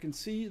 and we can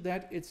see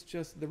that it's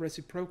just the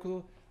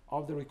reciprocal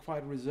of the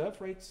required reserve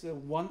rate, so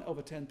 1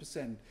 over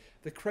 10%.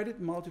 The credit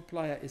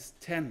multiplier is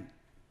 10.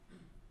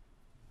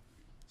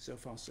 So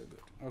far, so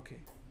good. Okay.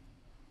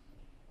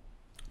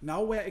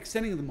 Now we're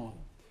extending the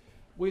model.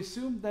 We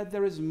assume that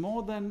there is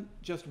more than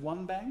just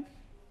one bank.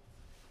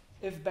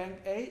 If Bank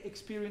A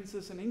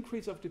experiences an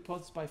increase of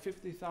deposits by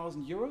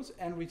 50,000 euros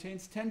and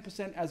retains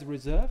 10% as a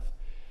reserve,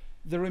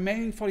 the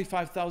remaining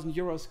 45,000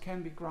 euros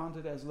can be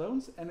granted as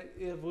loans, and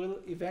it will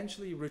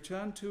eventually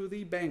return to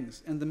the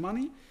banks. And the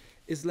money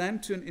is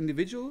lent to an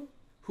individual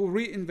who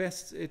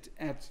reinvests it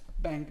at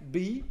Bank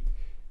B,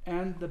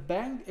 and the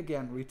bank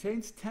again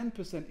retains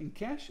 10% in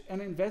cash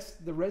and invests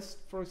the rest,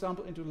 for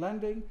example, into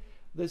lending.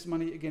 This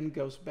money again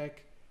goes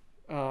back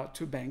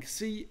to Bank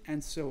C,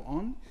 and so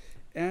on.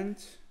 And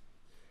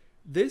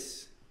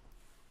this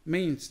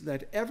means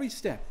that every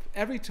step,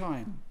 every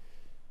time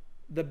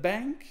the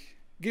bank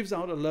gives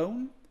out a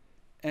loan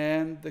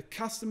and the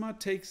customer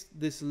takes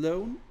this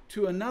loan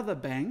to another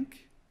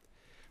bank,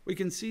 we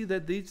can see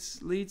that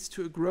this leads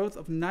to a growth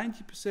of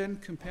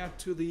 90% compared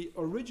to the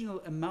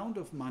original amount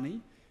of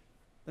money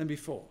than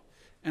before.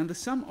 And the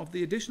sum of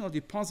the additional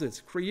deposits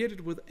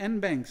created with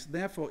n banks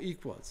therefore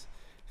equals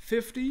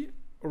 50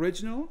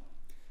 original,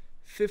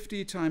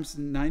 50 times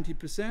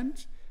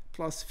 90%,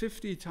 plus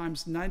 50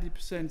 times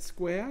 90%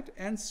 squared,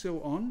 and so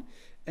on.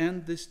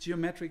 And this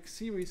geometric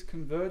series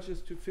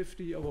converges to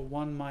 50 over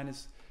 1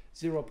 minus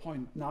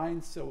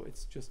 0.9, so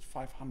it's just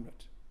 500.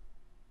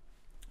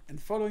 And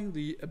following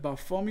the above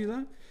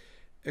formula,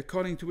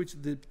 according to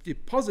which the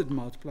deposit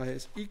multiplier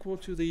is equal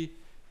to the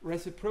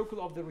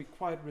reciprocal of the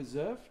required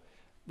reserve,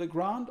 the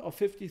grant of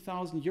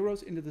 50,000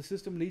 euros into the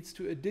system leads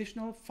to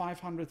additional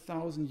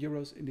 500,000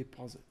 euros in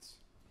deposits.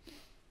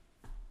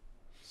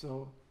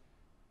 So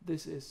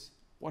this is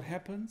what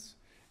happens,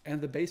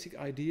 and the basic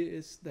idea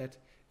is that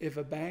if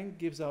a bank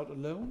gives out a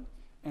loan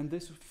and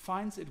this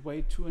finds its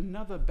way to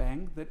another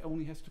bank that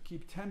only has to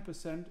keep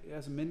 10%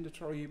 as a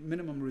mandatory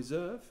minimum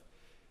reserve.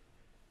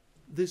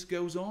 This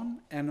goes on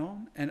and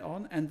on and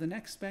on, and the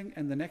next bank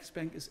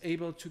is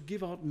able to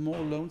give out more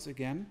loans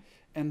again,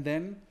 and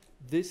then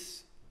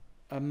this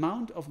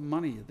amount of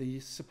money, the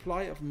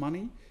supply of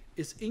money,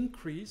 is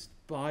increased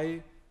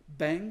by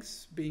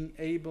banks being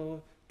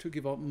able to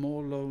give out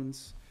more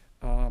loans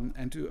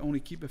and to only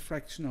keep a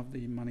fraction of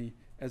the money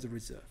as a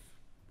reserve.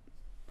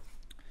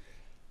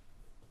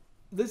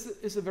 This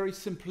is a very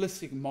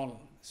simplistic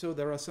model, so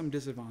there are some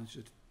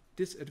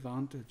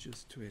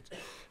disadvantages to it.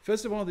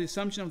 First of all, the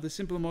assumption of the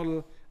simple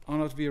model are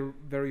not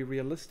very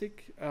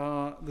realistic.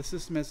 The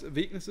system has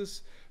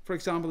weaknesses. For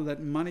example,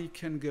 that money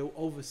can go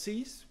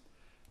overseas.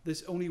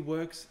 This only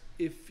works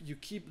if you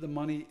keep the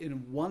money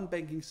in one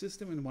banking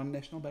system, in one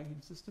national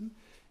banking system,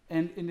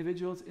 and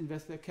individuals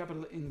invest their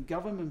capital in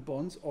government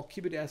bonds or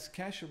keep it as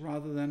cash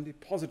rather than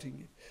depositing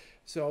it.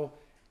 So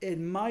it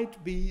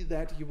might be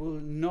that you will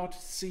not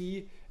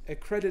see a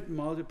credit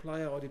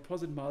multiplier or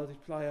deposit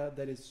multiplier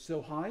that is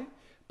so high,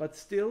 but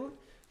still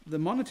the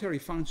monetary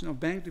function of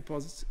bank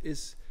deposits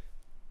is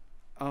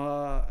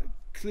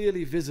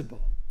clearly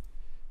visible.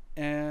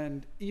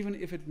 And even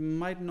if it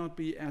might not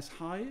be as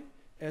high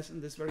as in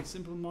this very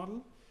simple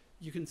model,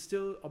 you can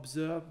still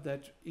observe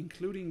that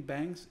including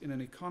banks in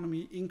an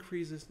economy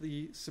increases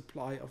the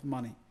supply of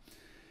money.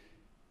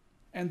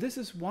 And this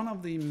is one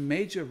of the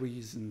major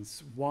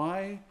reasons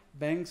why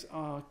banks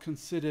are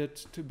considered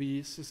to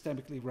be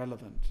systemically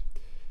relevant.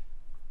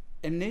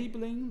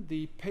 Enabling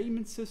the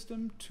payment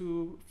system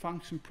to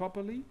function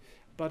properly,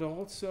 but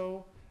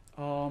also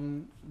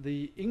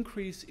the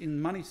increase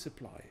in money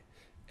supply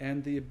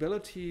and the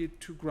ability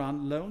to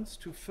grant loans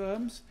to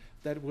firms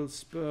that will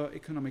spur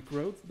economic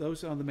growth.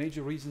 Those are the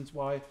major reasons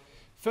why,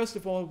 first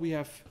of all, we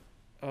have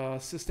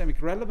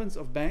systemic relevance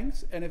of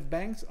banks, and if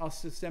banks are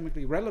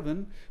systemically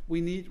relevant,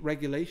 we need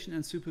regulation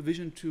and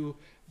supervision to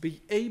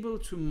be able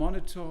to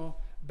monitor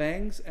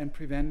banks and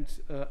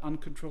prevent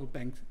uncontrolled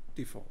bank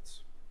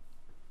defaults.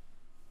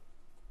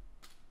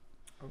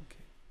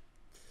 Okay.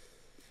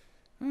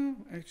 Oh,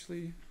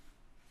 actually,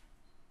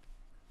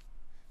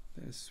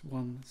 there's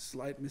one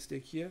slight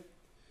mistake here.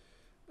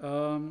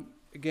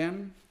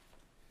 Again,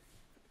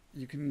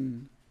 you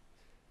can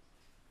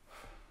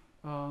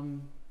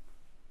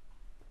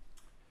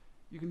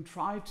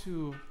try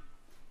to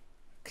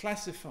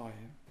classify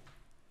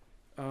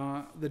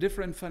the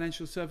different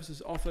financial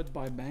services offered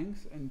by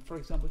banks. And for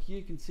example, here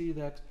you can see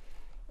that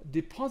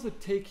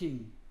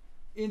deposit-taking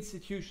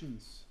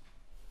institutions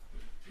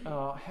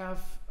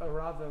have a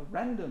rather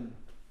random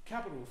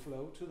capital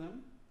flow to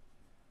them,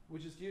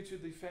 which is due to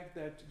the fact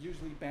that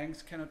usually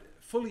banks cannot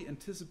fully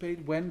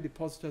anticipate when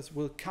depositors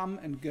will come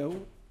and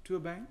go to a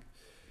bank.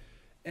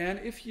 And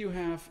if you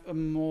have a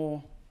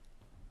more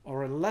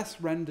or a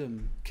less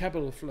random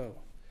capital flow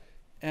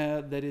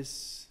that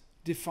is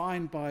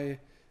defined by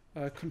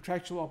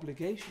contractual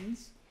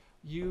obligations,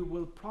 you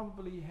will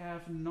probably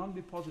have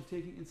non-deposit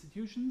taking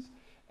institutions,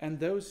 and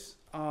those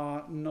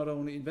are not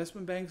only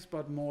investment banks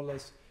but more or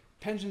less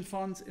pension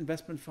funds,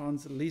 investment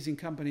funds, leasing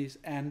companies,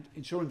 and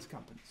insurance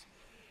companies.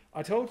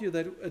 I told you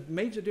that a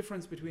major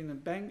difference between a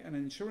bank and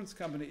an insurance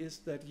company is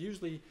that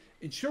usually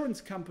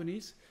insurance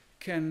companies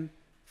can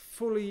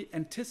fully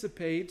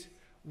anticipate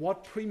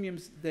what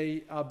premiums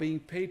they are being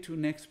paid to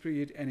next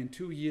period and in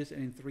 2 years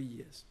and in 3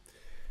 years.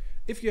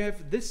 If you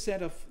have this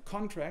set of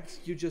contracts,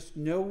 you just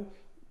know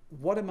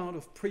what amount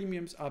of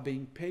premiums are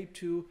being paid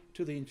to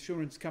the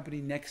insurance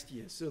company next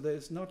year. So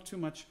there's not too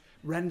much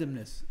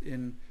randomness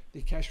in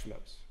the cash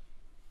flows.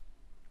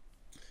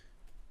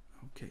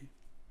 Okay.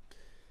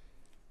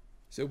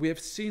 So we have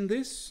seen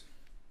this.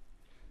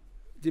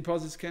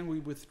 Deposits can be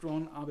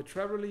withdrawn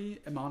arbitrarily.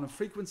 Amount of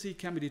frequency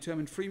can be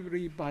determined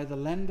freely by the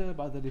lender,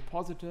 by the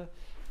depositor,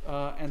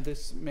 and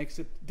this makes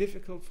it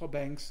difficult for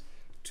banks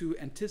to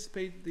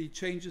anticipate the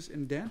changes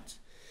in debt.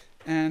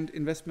 And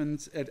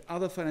investments at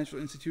other financial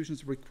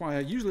institutions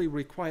usually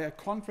require a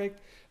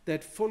contract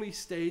that fully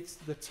states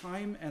the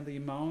time and the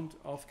amount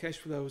of cash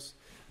flows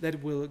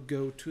that will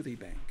go to the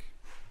bank.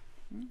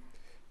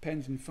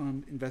 Pension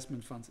fund,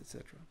 investment funds,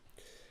 etc.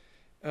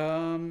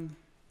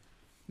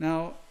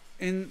 Now,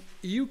 in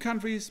EU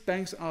countries,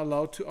 banks are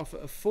allowed to offer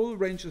a full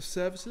range of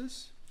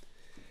services.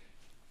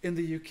 In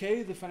the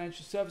UK, the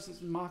Financial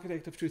Services and Market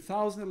Act of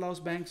 2000 allows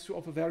banks to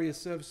offer various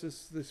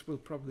services. This will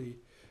probably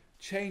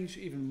change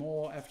even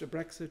more after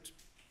Brexit,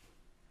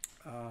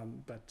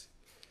 but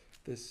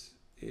this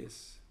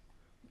is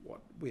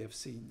what we have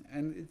seen.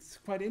 And it's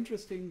quite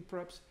interesting,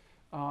 perhaps,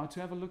 to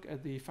have a look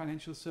at the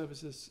Financial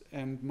Services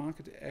and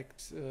Market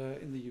Act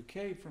in the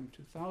UK from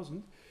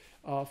 2000.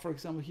 For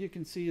example, here you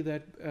can see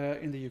that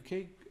in the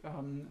UK,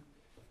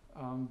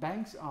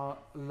 banks are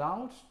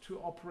allowed to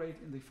operate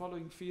in the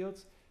following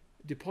fields: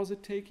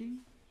 deposit taking,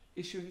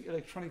 issuing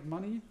electronic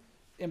money,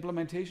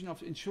 implementation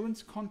of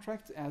insurance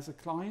contracts as a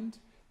client,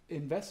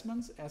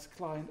 investments as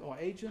client or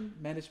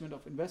agent, management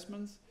of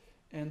investments,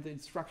 and the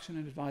instruction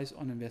and advice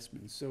on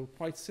investments. So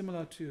quite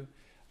similar to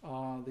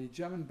the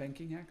German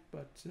Banking Act,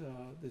 but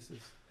this is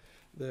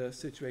the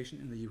situation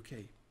in the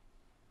UK.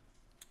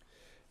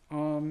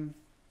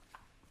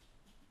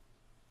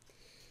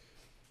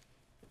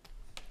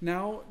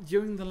 Now,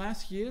 during the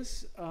last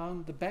years,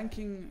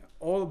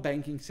 all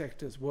banking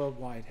sectors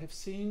worldwide have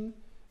seen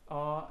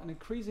an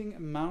increasing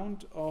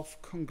amount of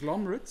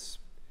conglomerates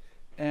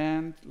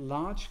and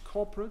large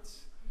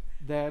corporates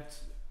that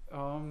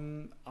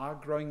are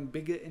growing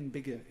bigger and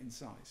bigger in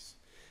size.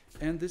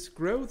 And this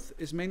growth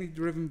is mainly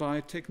driven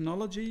by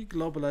technology,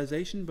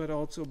 globalization, but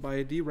also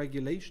by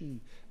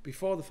deregulation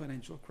before the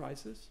financial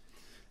crisis.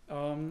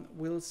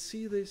 We'll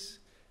see this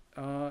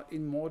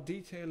in more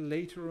detail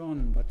later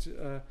on, but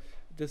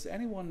does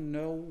anyone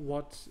know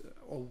what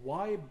or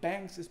why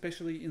banks,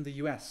 especially in the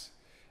US,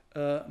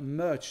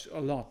 merged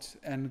a lot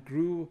and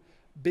grew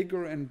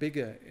bigger and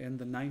bigger in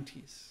the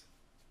 90s,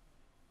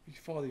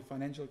 before the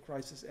financial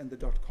crisis and the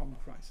dot-com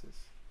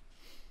crisis?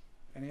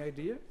 Any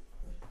idea?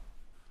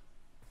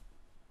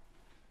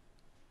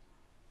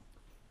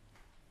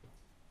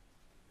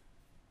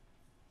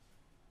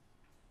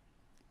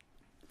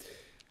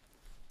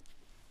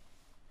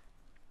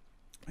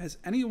 Has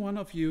any one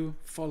of you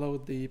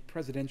followed the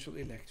presidential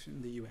election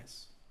in the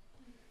US?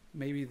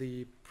 Maybe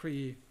the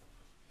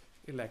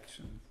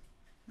pre-election?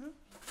 No?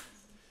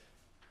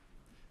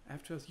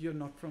 After you're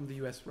not from the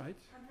US, right?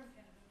 I'm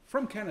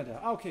From from Canada.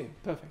 Canada. Okay,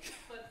 perfect.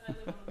 But I live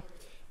on the border.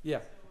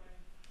 Yeah.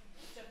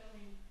 So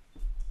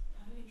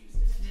I'm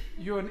interested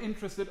in You're an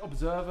interested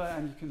observer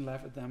and you can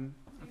laugh at them.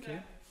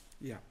 Okay.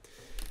 Exactly. Yeah.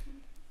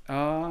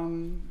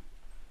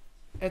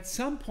 At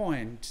some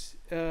point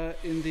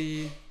in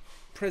the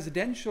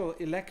presidential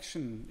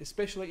election,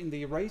 especially in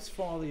the race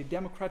for the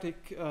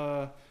Democratic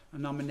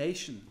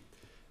nomination,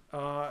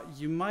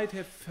 you might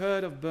have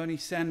heard of Bernie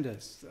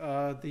Sanders,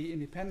 the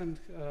independent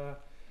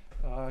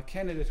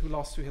candidate who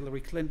lost to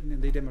Hillary Clinton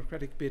in the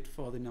Democratic bid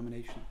for the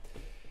nomination.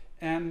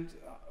 And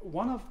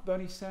one of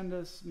Bernie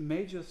Sanders'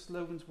 major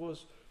slogans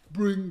was,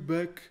 "Bring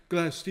back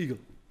Glass-Steagall."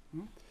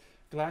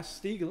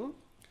 Glass-Steagall,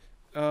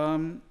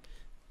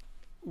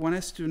 one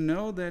has to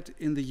know that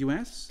in the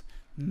US,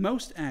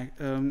 most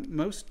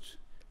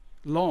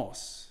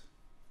laws,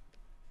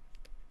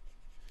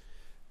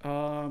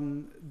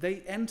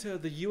 they enter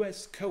the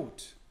US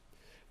code.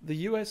 The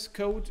US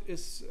code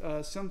is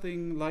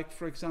something like,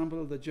 for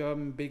example, the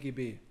German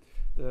BGB.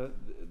 The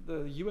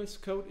US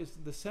code is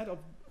the set of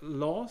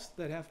laws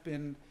that have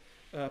been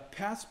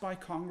passed by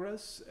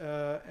Congress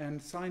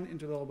and signed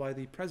into law by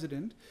the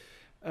president.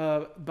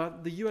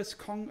 But the US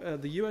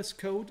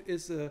code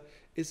is a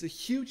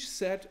huge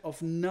set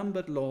of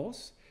numbered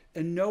laws,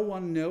 and no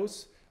one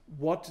knows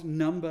what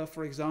number,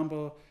 for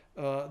example,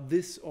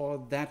 this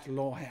or that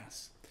law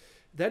has.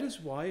 That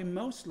is why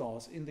most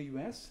laws in the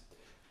US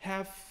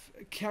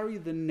carry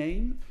the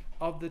name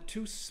of the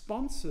two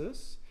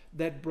sponsors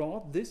that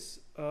brought this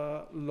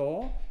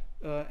law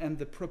and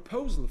the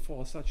proposal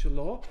for such a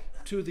law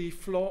to the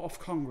floor of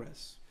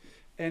Congress.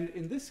 And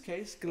in this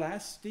case,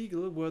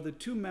 Glass-Steagall were the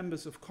two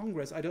members of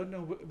Congress. I don't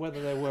know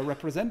whether they were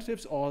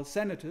representatives or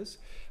senators,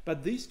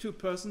 but these two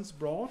persons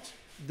brought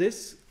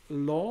this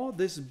law,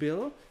 this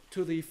bill,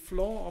 to the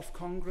floor of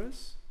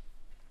Congress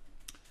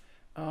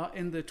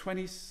in the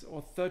 20s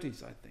or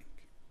 30s, I think.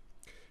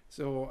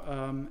 So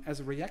as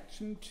a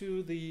reaction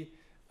to the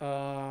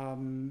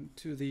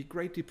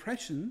Great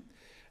Depression,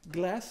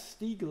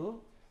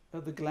 Glass-Steagall,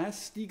 the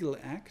Glass-Steagall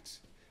Act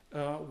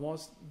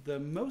was the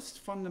most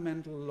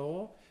fundamental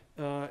law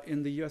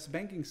in the US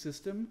banking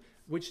system,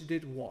 which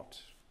did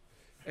what?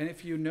 And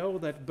if you know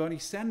that Bernie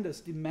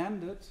Sanders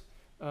demanded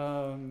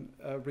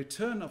a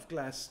return of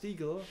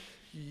Glass-Steagall,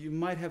 you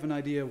might have an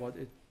idea what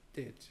it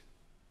did.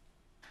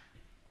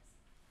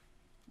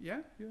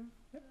 Yeah? Yeah?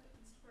 Yeah.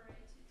 Inspired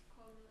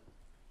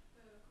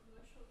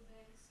commercial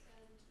banks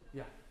and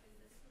Yeah.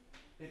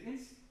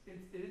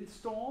 investment. It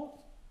installed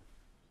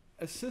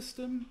a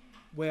system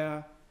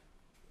where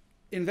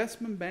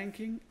investment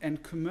banking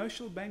and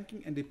commercial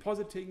banking and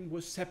depositing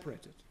was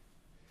separated.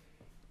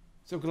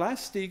 So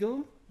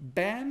Glass-Steagall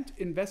banned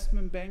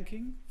investment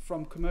banking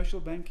from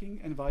commercial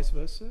banking and vice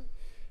versa.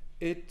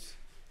 It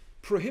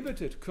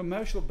prohibited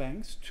commercial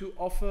banks to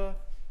offer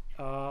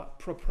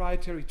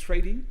proprietary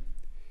trading.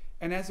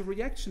 And as a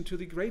reaction to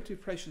the Great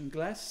Depression,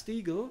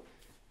 Glass-Steagall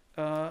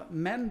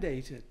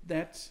mandated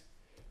that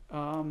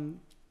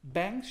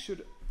banks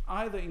should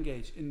either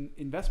engage in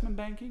investment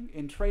banking,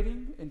 in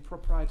trading, in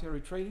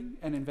proprietary trading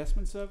and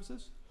investment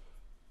services,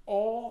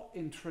 or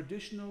in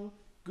traditional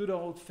good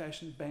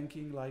old-fashioned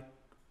banking like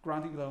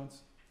granting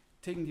loans,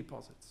 taking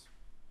deposits.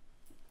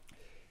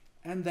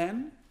 And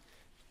then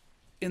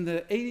in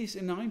the 80s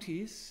and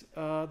 90s,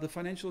 the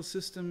financial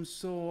system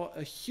saw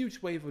a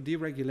huge wave of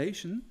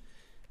deregulation,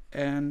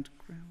 and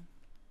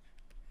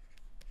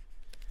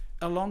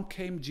along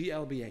came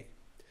GLBA,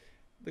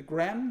 the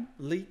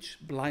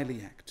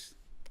Gramm-Leach-Bliley Act.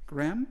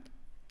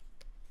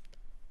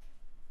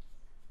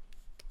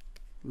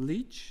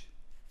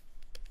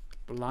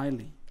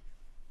 Gramm-Leach-Bliley.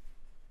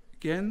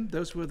 Again,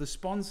 those were the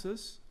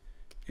sponsors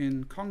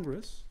in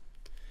Congress.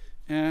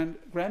 And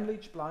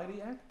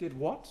Gramm-Leach-Bliley Act did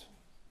what?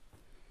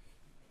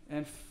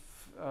 And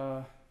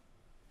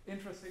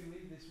Interestingly,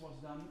 this was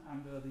done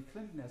under the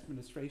Clinton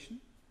administration.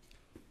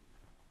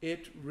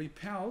 It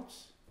repealed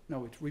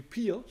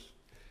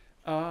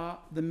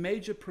the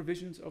major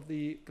provisions of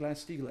the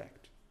Glass-Steagall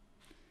Act.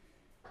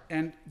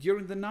 And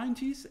during the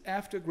 90s,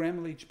 after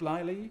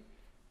Gramm-Leach-Bliley,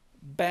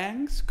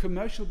 banks,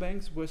 commercial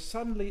banks, were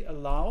suddenly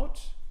allowed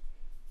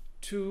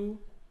to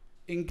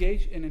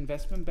engage in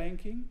investment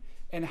banking.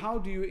 And how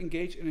do you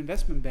engage in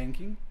investment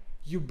banking?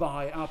 You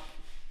buy up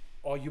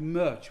or you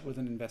merge with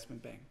an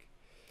investment bank.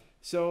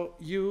 So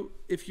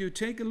if you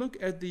take a look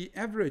at the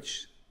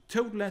average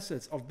total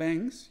assets of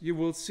banks, you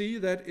will see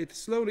that it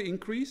slowly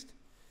increased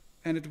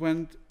and it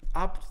went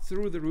up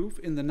through the roof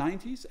in the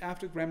 90s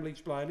after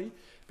Gramm-Leach-Bliley,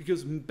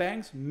 because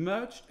banks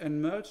merged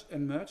and merged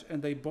and merged,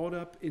 and they bought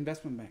up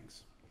investment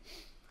banks.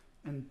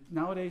 And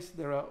nowadays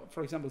there are,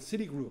 for example,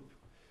 Citigroup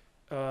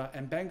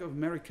and Bank of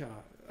America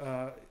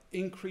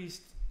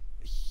increased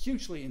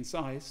hugely in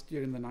size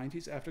during the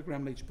 90s after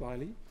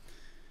Gramm-Leach-Bliley.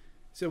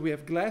 So we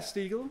have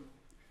Glass-Steagall.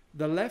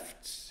 The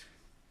left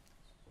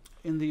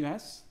in the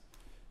US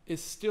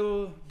is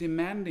still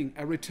demanding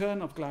a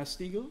return of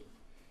Glass-Steagall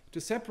to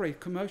separate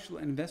commercial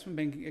and investment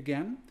banking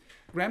again.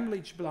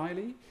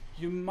 Gramm-Leach-Bliley,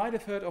 you might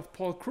have heard of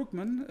Paul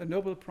Krugman, a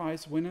Nobel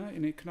Prize winner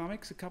in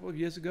economics a couple of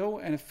years ago,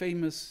 and a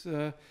famous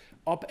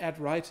op-ed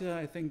writer,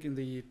 I think, in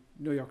the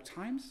New York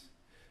Times.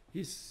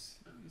 He's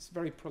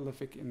very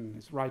prolific in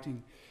his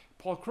writing.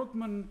 Paul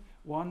Krugman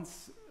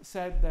once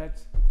said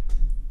that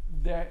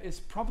there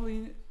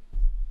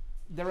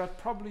are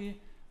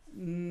probably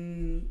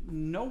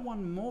no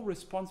one more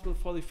responsible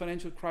for the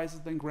financial crisis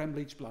than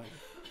Gramm-Leach-Bliley.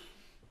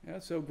 Yeah,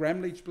 so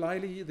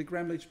Gramm-Leach-Bliley, the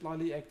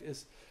Gramm-Leach-Bliley Act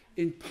is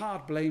in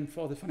part blamed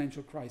for the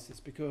financial crisis,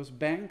 because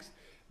banks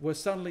were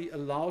suddenly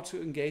allowed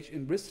to engage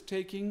in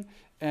risk-taking,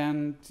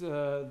 and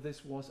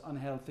this was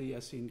unhealthy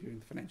as seen during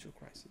the financial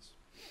crisis.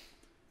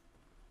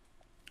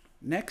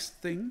 Next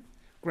thing,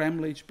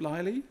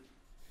 Gramm-Leach-Bliley.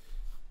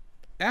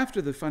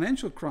 After the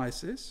financial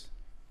crisis,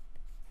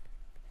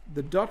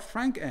 the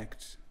Dodd-Frank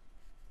Act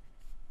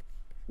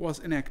was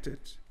enacted.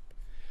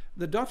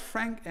 The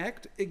Dodd-Frank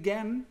Act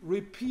again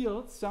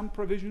repealed some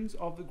provisions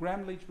of the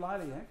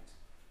Gramm-Leach-Bliley Act,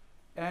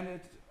 and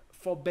it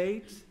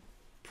forbade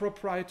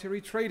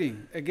proprietary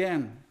trading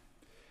again.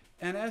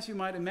 And as you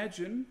might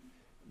imagine,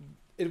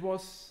 it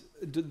was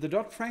the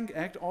Dodd-Frank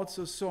Act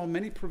also saw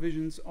many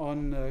provisions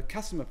on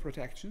customer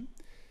protection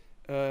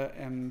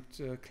and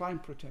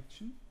client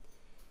protection.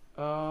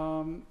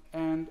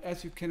 And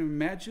as you can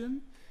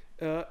imagine,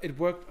 it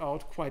worked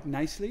out quite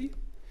nicely.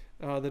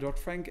 The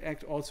Dodd-Frank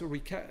Act also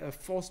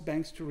forced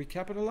banks to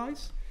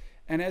recapitalize.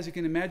 And as you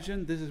can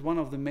imagine, this is one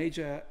of the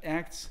major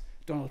acts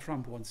Donald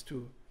Trump wants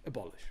to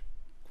abolish,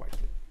 quite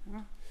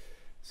clearly.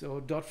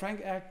 So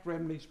Dodd-Frank Act,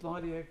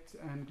 Gramm-Leach-Bliley Act,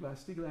 and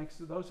Glass-Steagall Act,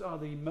 so those are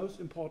the most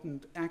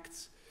important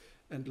acts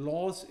and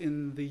laws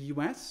in the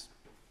US.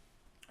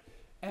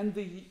 And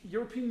the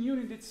European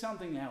Union did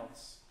something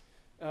else,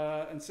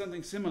 and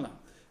something similar.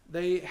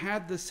 They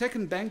had the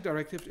second bank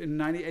directive in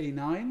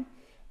 1989,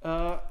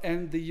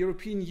 and the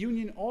European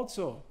Union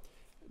also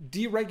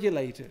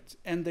deregulated,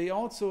 and they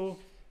also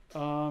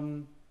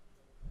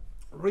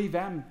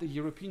revamped the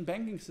European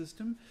banking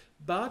system,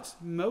 but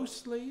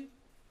mostly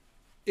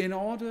in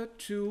order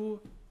to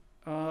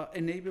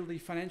enable the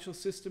financial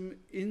system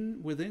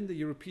within the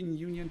European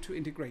Union to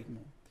integrate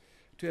more,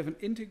 to have an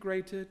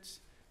integrated,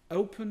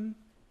 open,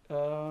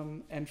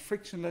 and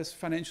frictionless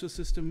financial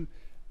system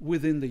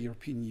within the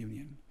European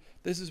Union.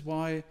 This is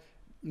why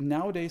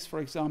nowadays, for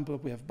example,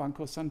 we have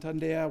Banco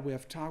Santander, we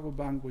have Targo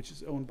Bank, which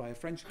is owned by a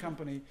French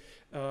company.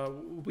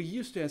 We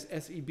used to have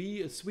SEB,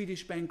 a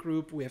Swedish bank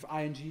group. We have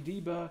ING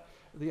DiBa,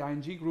 the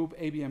ING group,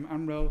 ABN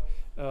AMRO,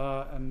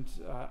 and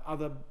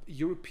other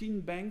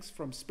European banks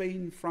from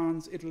Spain,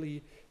 France,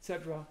 Italy,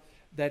 etc.,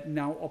 that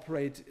now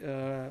operate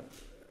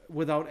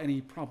without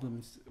any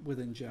problems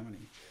within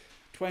Germany.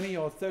 20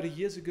 or 30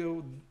 years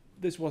ago,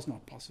 this was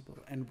not possible,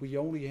 and we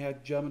only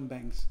had German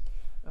banks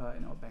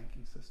in our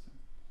banking system.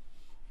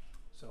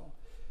 So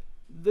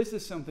this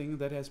is something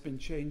that has been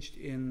changed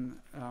in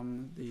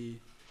the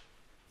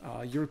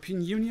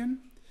European Union.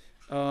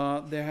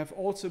 There have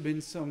also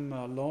been some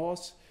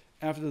laws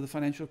after the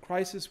financial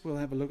crisis. We'll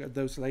have a look at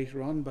those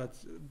later on, but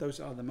those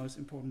are the most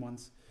important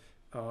ones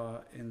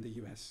in the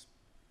US.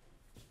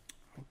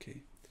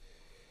 Okay.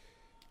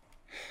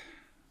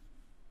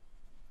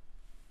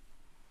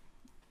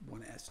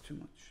 One asks too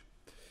much.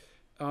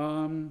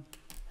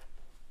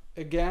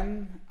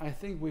 Again, I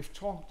think we've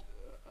talked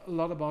a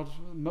lot about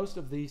most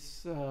of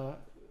these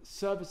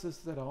services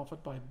that are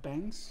offered by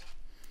banks.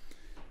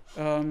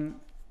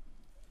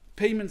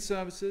 Payment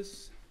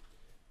services,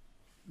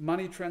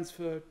 money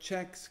transfer,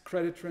 checks,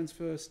 credit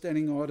transfer,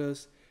 standing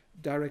orders,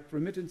 direct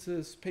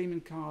remittances,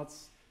 payment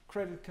cards,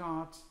 credit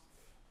cards,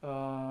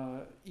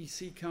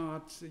 EC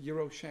cards,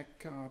 Eurocheck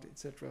card,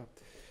 etc.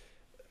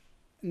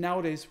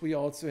 Nowadays, we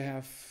also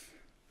have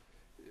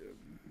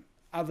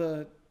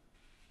other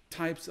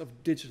types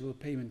of digital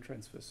payment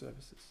transfer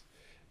services.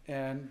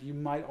 And you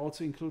might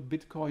also include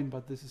Bitcoin,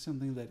 but this is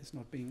something that is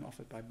not being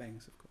offered by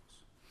banks, of course.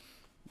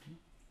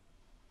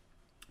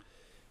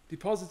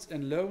 Deposits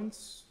and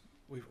loans,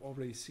 we've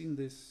already seen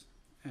this,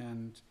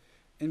 and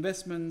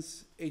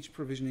investments, age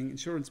provisioning,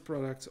 insurance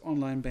products,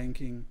 online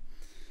banking.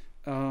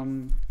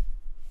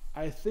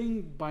 I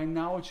think by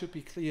now it should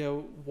be clear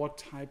what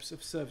types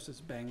of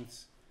services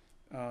banks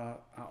are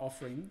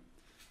offering.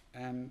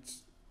 And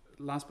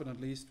last but not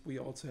least, we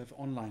also have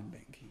online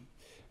banking.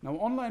 Now,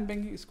 online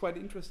banking is quite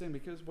interesting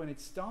because when it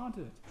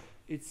started,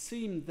 it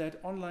seemed that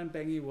online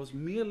banking was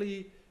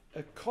merely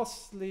a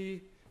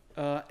costly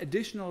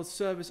additional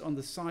service on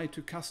the side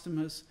to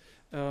customers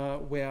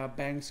where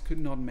banks could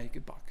not make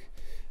a buck.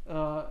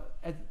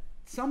 At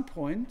some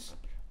point,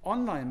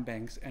 online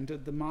banks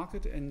entered the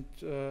market and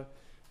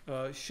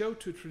showed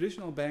to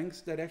traditional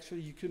banks that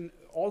actually you can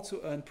also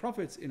earn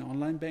profits in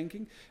online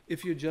banking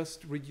if you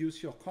just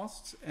reduce your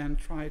costs and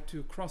try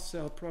to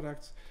cross-sell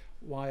products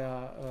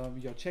via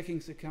your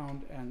checkings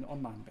account and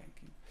online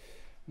banking.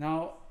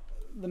 Now,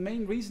 the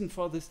main reason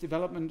for this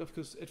development, of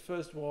course, at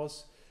first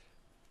was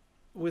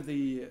with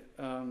the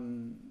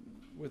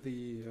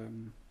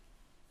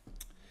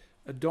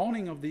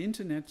dawning of the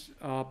internet,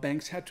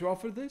 banks had to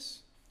offer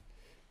this.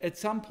 At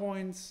some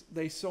points,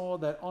 they saw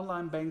that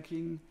online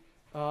banking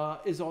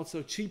is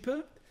also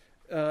cheaper.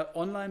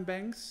 Online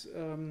banks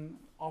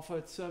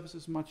offered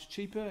services much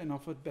cheaper and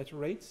offered better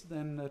rates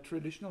than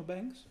traditional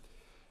banks.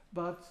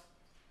 But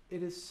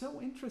it is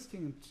so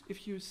interesting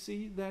if you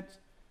see that,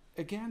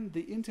 again,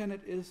 the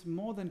internet is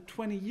more than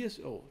 20 years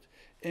old.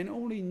 And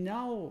only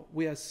now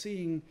we are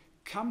seeing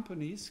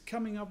companies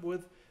coming up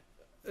with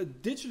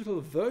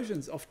digital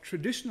versions of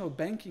traditional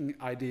banking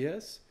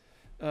ideas,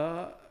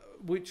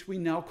 which we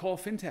now call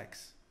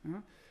fintechs.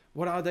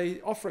 What are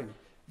they offering?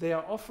 They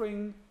are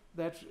offering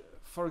that,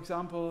 for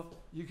example,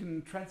 you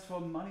can transfer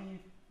money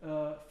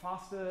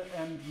faster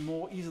and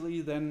more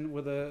easily than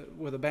with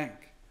a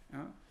bank.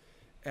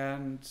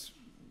 And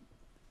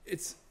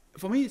it's,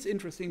 for me, it's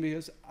interesting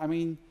because, I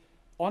mean,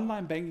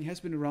 online banking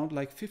has been around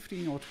like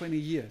 15 or 20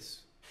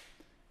 years.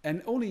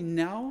 And only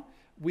now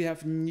we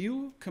have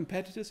new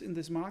competitors in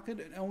this market,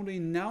 and only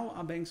now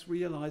are banks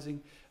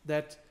realizing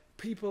that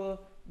people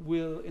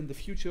will, in the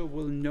future,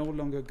 will no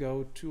longer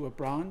go to a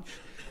branch.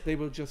 They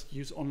will just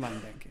use online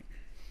banking.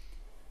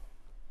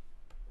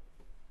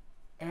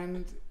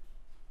 And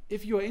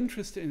if you are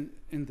interested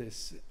in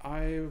this,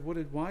 I would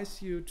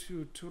advise you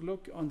to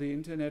look on the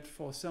internet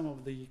for some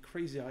of the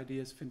crazy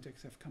ideas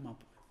fintechs have come up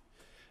with.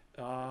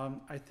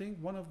 I think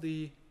one of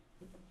the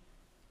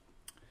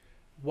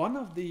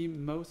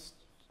most,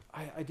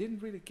 I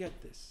didn't really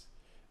get this.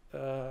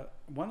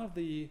 One of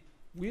the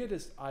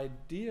weirdest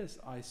ideas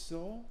I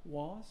saw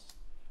was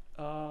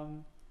like,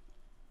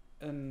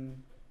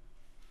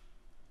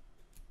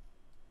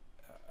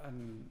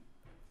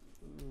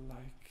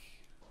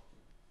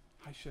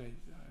 how should I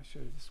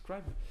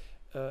describe it?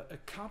 A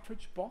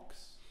cartridge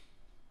box,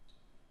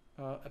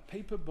 a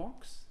paper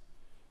box.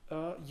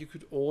 You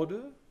could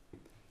order,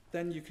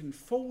 then you can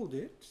fold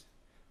it.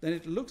 Then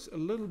it looks a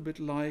little bit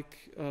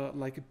like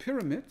a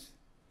pyramid,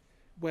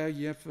 where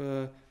you have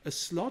a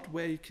slot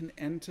where you can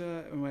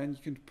enter and when you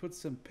can put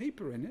some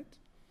paper in it.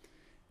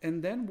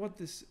 And then what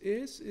this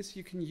is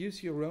you can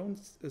use your own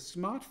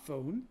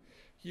smartphone.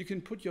 You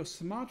can put your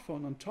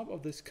smartphone on top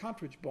of this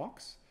cartridge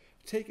box,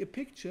 take a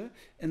picture,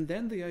 and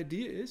then the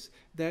idea is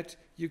that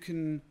you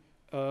can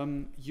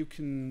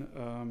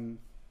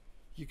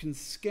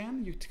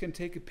scan, you can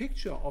take a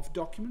picture of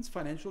documents,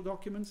 financial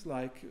documents,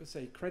 like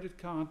say credit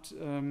card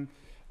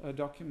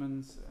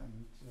documents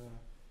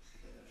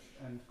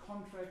and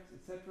contracts,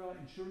 etc.,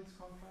 insurance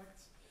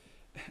contracts,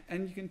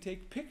 and you can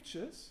take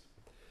pictures.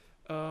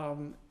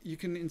 You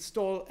can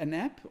install an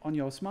app on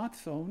your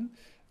smartphone.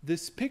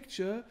 This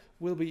picture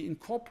will be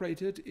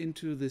incorporated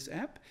into this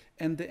app,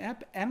 and the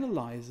app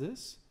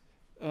analyzes,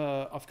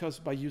 of course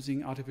by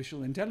using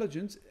artificial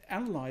intelligence,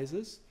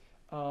 analyzes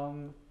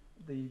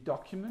the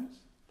document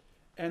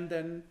and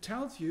then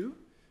tells you,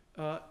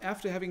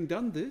 after having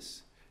done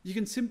this, you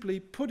can simply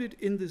put it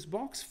in this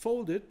box,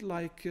 fold it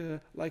like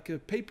a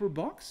paper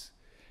box,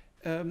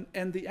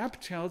 and the app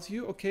tells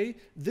you, okay,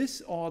 this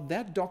or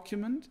that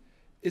document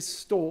is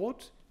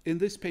stored in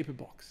this paper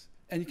box.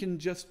 And you can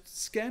just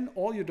scan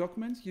all your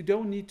documents. You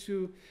don't need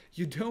to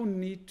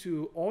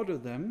order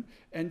them,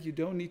 and you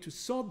don't need to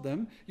sort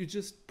them. You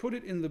just put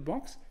it in the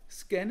box,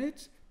 scan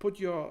it, put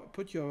your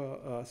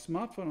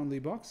smartphone on the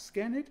box,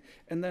 scan it,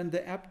 and then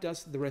the app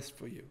does the rest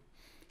for you.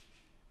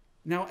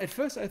 Now, at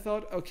first I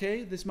thought,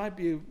 okay, this might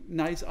be a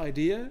nice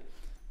idea,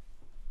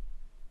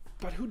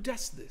 but who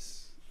does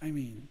this? I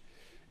mean,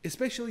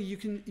 especially you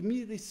can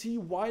immediately see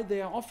why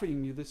they are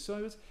offering you this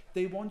service.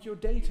 They want your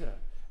data.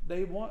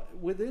 They want,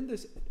 within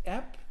this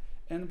app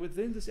and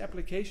within this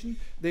application,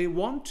 they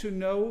want to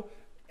know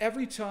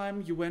every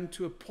time you went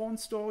to a pawn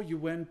store, you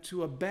went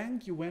to a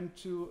bank, you went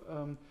to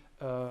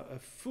a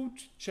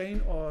food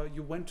chain, or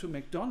you went to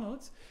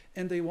McDonald's,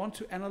 and they want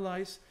to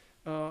analyze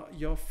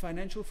your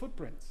financial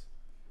footprints.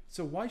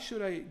 So why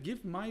should I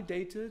give my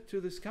data to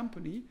this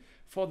company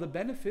for the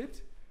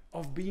benefit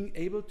of being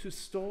able to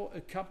store a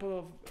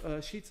couple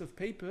of sheets of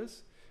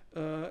papers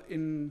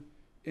in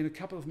a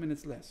couple of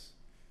minutes less?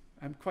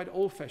 I'm quite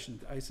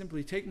old-fashioned. I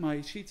simply take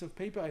my sheets of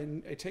paper,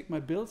 I take my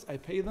bills, I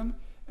pay them,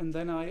 and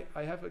then I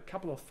have a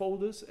couple of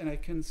folders, and I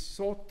can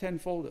sort 10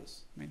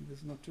 folders. I mean, this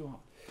is not too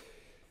hard.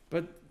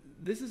 But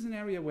this is an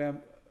area where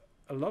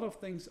a lot of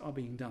things are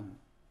being done.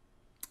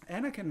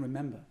 And I can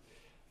remember,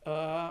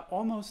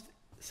 almost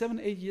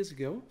 7-8 years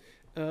ago,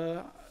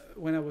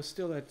 when I was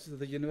still at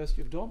the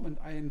University of Dortmund,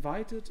 I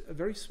invited a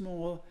very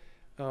small,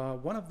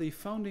 one of the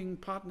founding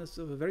partners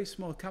of a very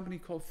small company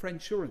called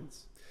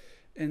Frenchurance.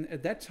 And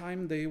at that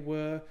time, they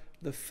were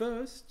the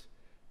first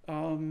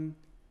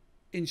insurtech.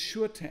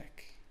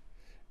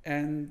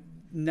 And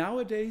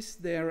nowadays,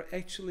 they're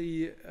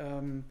actually,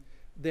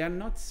 they are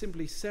not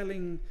simply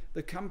selling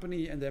the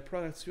company and their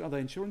products to other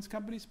insurance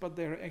companies, but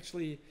they're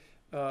actually,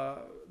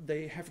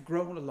 they have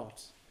grown a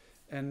lot.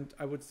 And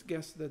I would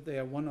guess that they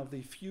are one of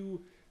the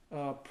few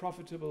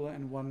profitable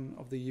and one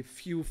of the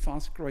few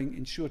fast-growing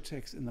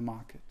insurtechs in the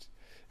market.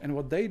 And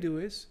what they do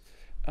is,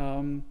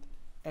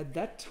 at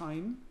that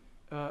time,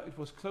 it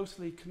was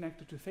closely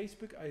connected to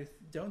Facebook. I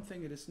don't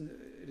think it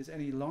is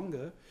any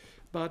longer.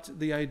 But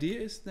the idea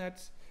is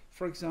that,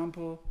 for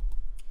example,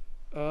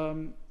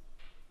 I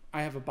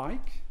have a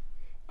bike.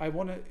 I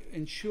want to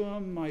insure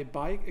my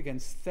bike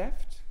against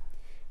theft.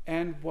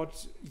 And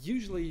what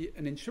usually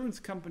an insurance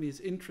company is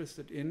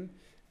interested in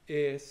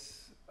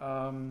is,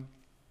 how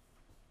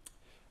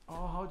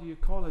do you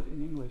call it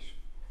in English?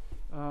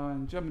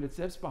 In German, it's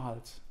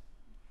Selbstbehalt.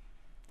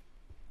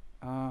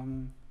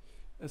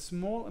 A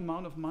small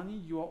amount of money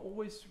you are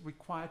always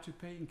required to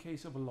pay in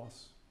case of a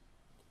loss.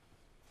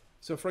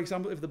 So, for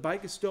example, if the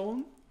bike is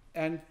stolen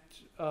and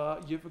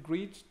you have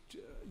agreed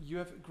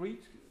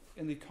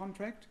in the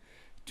contract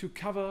to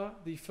cover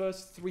the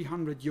first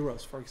 300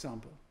 euros, for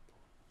example.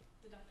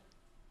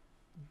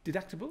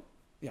 Deductible?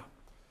 Yeah.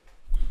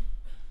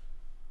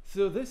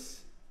 So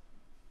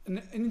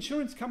an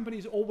insurance company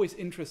is always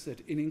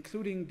interested in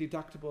including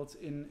deductibles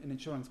in an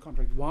insurance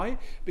contract. Why?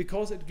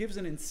 Because it gives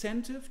an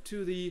incentive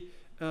to the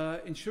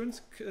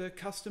insurance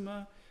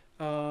customer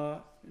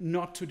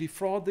not to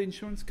defraud the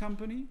insurance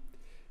company,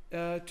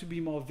 to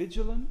be more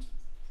vigilant,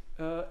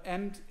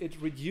 and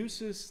it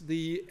reduces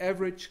the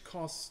average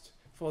cost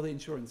for the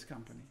insurance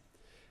company.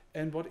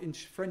 And what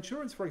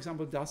Frenchurance, for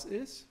example, does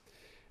is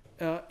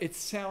it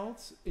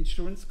sells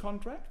insurance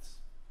contracts,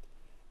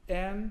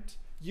 and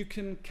you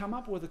can come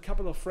up with a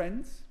couple of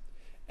friends,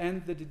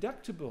 and the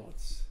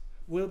deductibles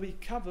will be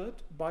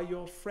covered by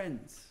your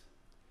friends.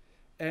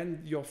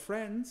 And your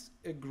friends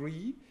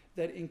agree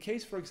that in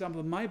case, for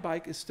example, my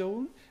bike is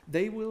stolen,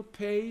 they will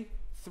pay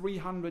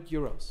 300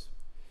 euros.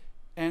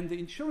 And the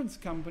insurance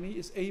company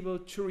is able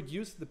to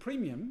reduce the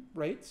premium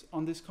rates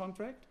on this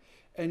contract,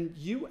 and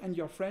you and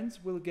your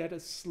friends will get a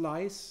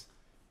slice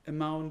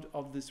amount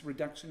of this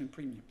reduction in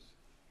premiums.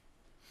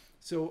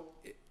 So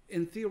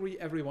in theory,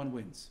 everyone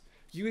wins.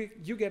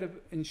 You get an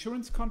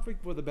insurance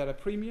contract with a better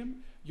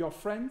premium. Your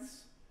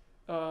friends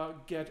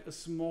get a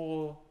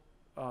small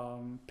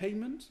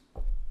payment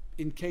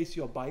in case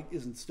your bike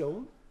isn't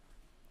stolen.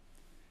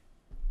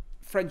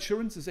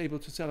 Frenchurance is able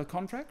to sell a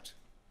contract.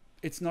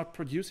 It's not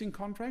producing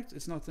contracts.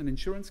 It's not an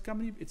insurance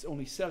company. It's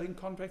only selling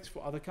contracts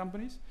for other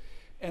companies.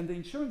 And the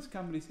insurance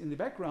companies in the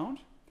background,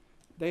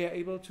 they are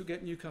able to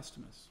get new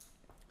customers.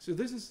 So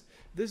this is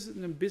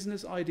a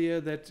business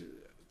idea that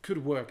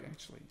could work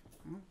actually.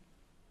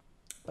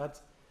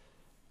 But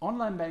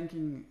online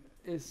banking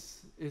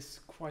is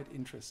quite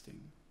interesting.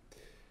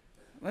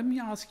 Let me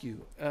ask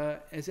you,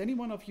 has any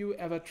one of you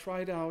ever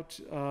tried out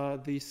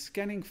the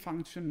scanning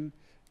function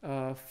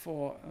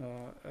for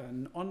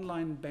an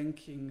online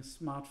banking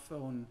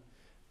smartphone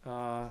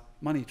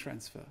money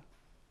transfer?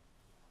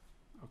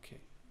 Okay.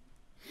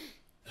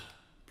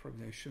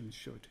 Probably I shouldn't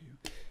show it to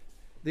you.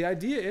 The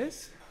idea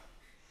is,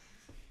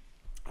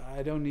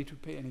 I don't need to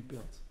pay any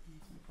bills.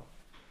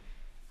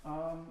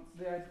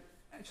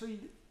 Actually,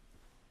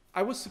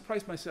 I was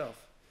surprised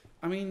myself.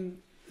 I mean,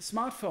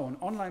 smartphone,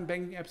 online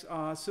banking apps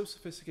are so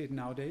sophisticated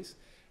nowadays.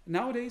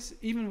 Nowadays,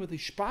 even with the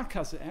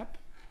Sparkasse app,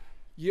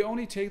 you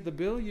only take the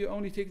bill, you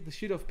only take the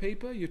sheet of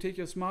paper, you take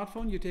your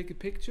smartphone, you take a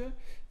picture,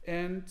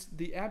 and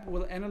the app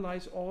will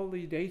analyze all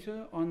the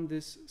data on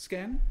this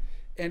scan,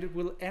 and it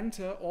will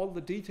enter all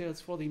the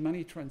details for the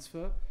money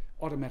transfer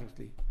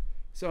automatically.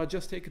 So I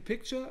just take a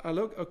picture, I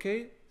look,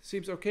 okay,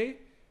 seems okay,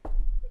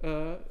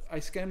 I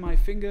scan my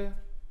finger,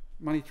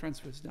 money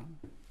transfer is done.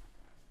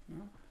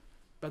 Yeah?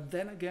 But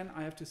then again,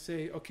 I have to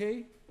say,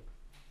 okay,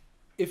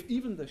 if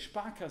even the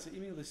Sparkasse,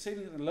 even the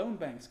savings and loan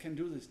banks can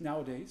do this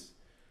nowadays,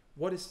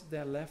 what is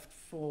there left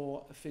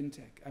for a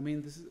fintech? I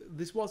mean,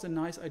 this was a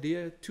nice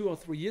idea 2 or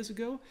 3 years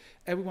ago.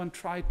 Everyone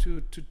tried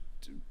to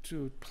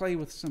play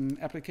with some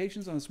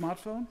applications on a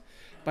smartphone,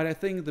 but I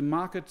think the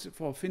market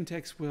for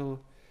fintechs will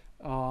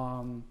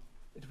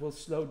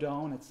slow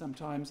down at some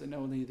times, and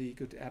only the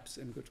good apps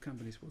and good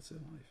companies will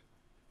survive.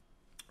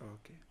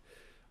 Okay,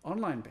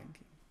 online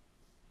banking.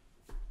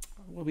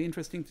 It will be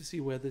interesting to see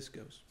where this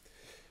goes.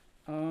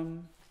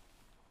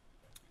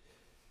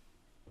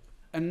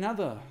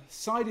 Another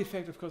side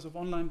effect, of course, of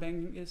online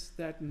banking is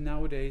that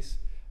nowadays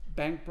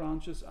bank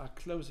branches are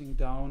closing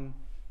down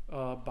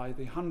by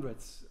the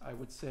hundreds, I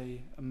would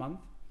say, a month.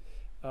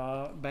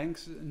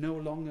 Banks no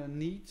longer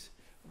need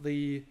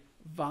the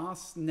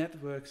vast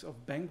networks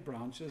of bank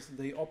branches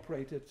they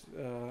operated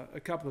a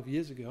couple of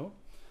years ago.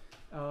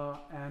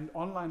 And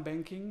online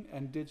banking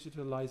and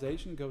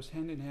digitalization goes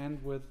hand in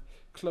hand with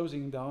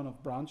closing down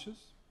of branches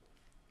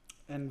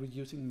and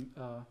reducing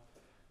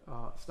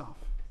staff.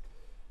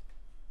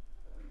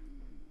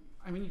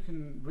 I mean, you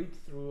can read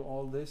through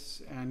all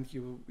this and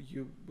you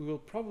will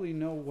probably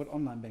know what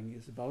online banking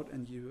is about,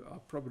 and you are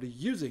probably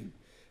using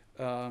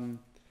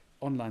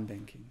online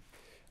banking.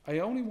 I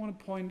only want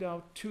to point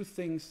out two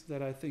things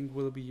that I think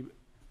will be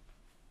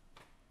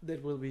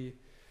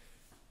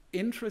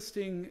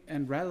interesting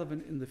and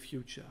relevant in the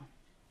future.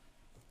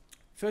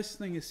 First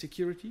thing is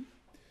security.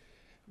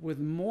 With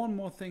more and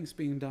more things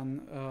being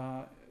done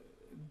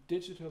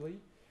digitally,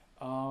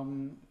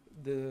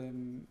 the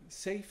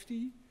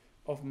safety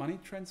of money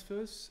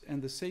transfers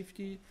and the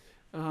safety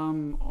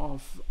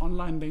of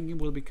online banking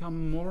will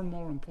become more and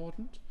more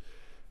important.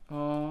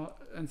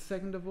 And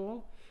second of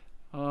all,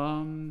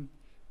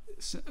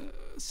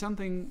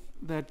 something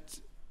that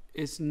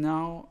is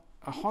now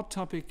a hot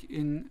topic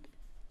in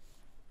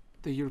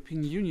the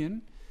European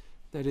Union,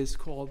 that is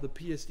called the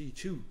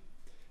PSD2.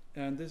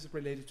 And this is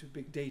related to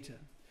big data,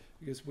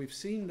 because we've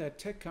seen that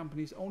tech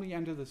companies only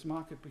enter this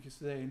market because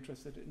they're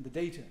interested in the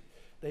data.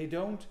 They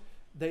don't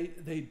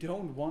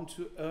want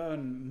to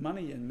earn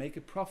money and make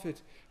a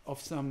profit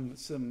of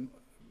some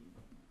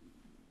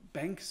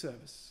bank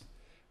service.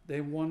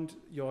 They want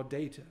your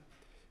data.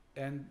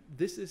 And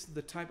this is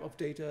the type of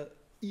data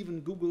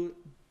even Google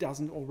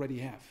doesn't already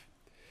have.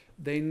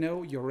 They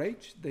know your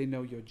age, they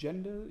know your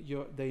gender,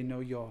 they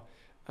know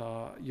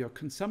your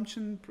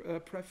consumption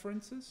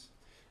preferences,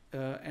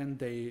 and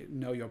they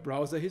know your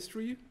browser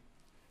history,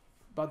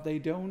 but they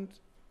don't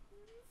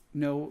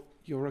know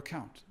your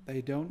account.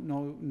 They don't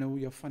know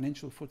your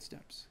financial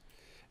footsteps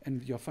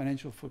and your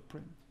financial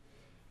footprint.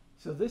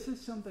 So this is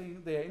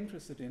something they're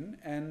interested in,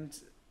 and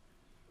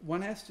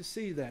one has to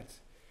see that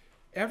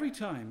every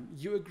time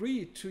you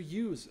agree to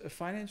use a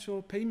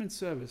financial payment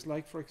service,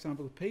 like for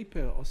example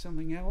PayPal or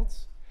something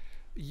else,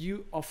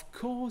 you of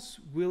course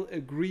will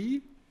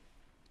agree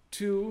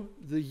to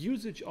the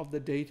usage of the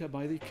data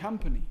by the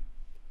company.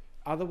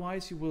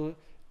 Otherwise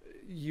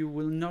you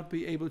will not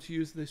be able to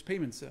use this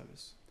payment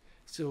service.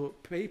 So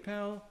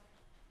PayPal,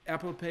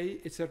 Apple Pay,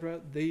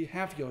 etc., they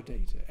have your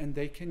data and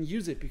they can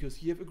use it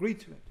because you have agreed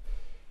to it.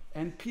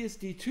 And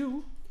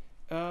PSD2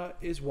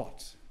 is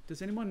what?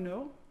 Does anyone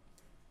know?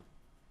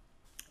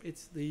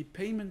 It's the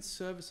Payment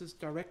Services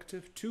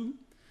Directive 2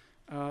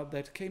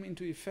 that came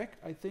into effect,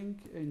 I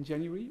think, in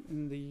January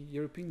in the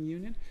European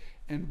Union.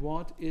 And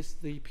what is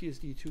the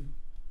PSD2?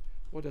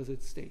 What does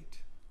it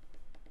state?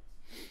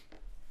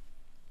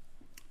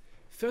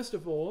 First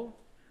of all,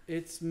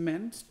 it's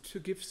meant to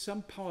give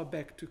some power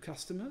back to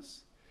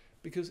customers,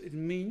 because it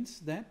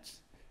means that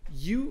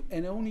you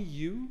and only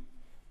you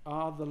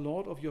are the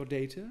lord of your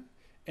data,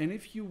 and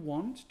if you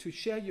want to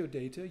share your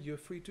data, you're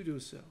free to do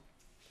so.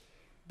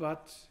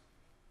 But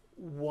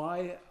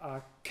why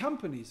are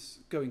companies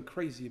going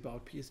crazy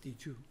about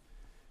PSD2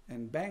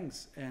 and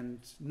banks and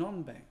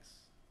non-banks?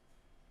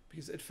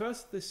 Because at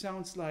first this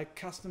sounds like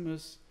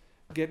customers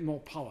get more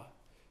power,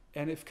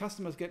 and if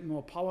customers get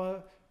more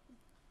power,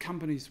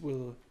 companies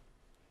will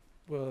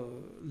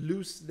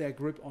lose their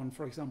grip on,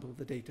 for example,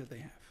 the data they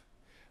have.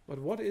 But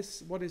what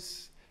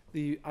is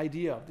the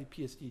idea of the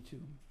PSD2?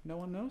 No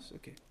one knows?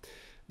 Okay.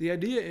 The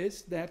idea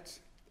is that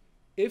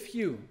if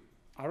you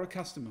are a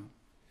customer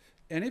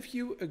and if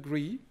you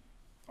agree,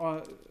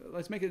 or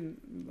let's make it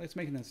as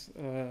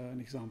an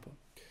example.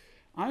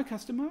 I'm a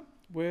customer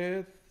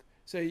with,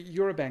 say,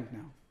 you're a bank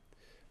now.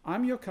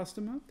 I'm your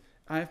customer.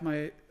 I have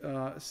my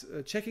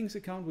checkings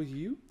account with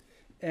you,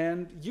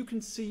 and you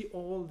can see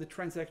all the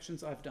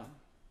transactions I've done.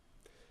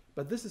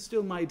 But this is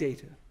still my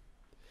data.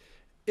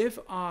 If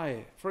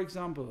I, for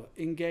example,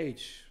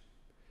 engage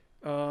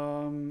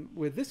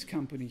with this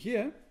company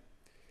here,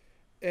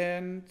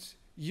 and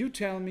you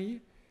tell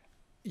me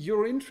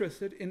you're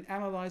interested in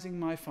analyzing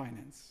my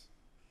finances,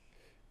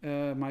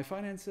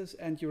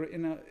 and you're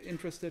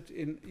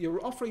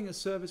you're offering a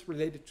service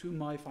related to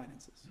my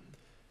finances.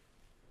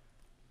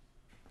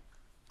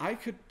 I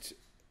could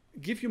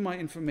give you my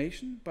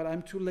information, but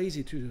I'm too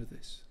lazy to do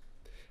this.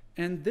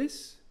 And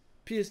this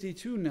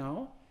PSD2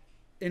 now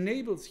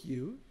enables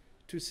you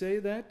to say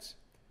that,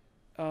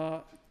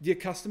 dear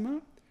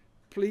customer,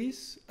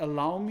 please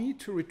allow me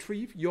to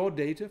retrieve your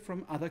data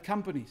from other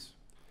companies.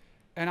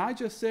 And I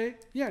just say,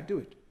 yeah, do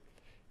it.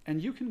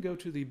 And you can go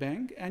to the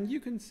bank and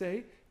you can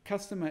say,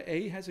 customer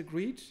A has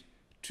agreed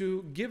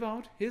to give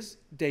out his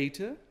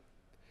data,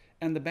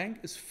 and the bank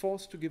is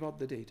forced to give out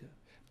the data.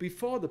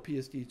 Before the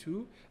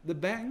PSD2, the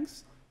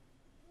banks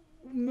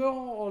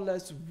more or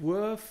less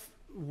were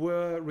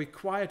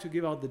required to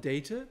give out the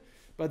data,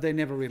 but they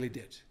never really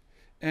did.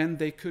 And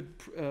they could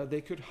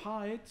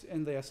hide,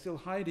 and they are still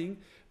hiding,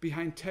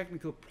 behind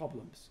technical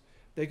problems.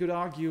 They could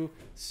argue,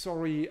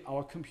 sorry,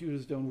 our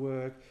computers don't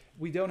work,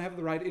 we don't have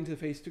the right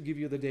interface to give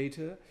you the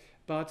data,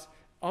 but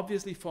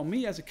obviously for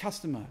me as a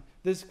customer,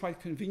 this is quite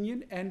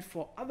convenient, and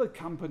for other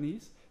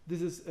companies,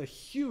 this is a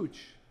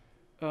huge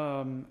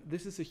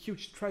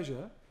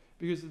treasure,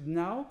 because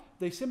now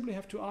they simply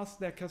have to ask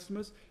their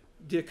customers,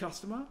 dear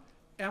customer,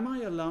 am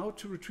I allowed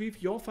to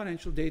retrieve your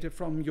financial data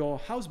from your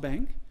house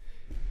bank?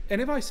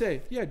 And if I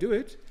say, yeah, do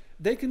it,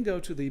 they can go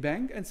to the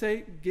bank and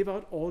say, give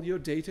out all your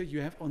data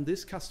you have on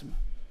this customer.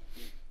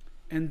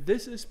 And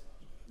this is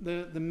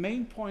the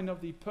main point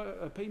of the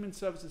Payment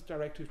Services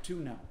Directive 2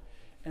 now.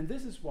 And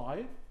this is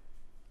why,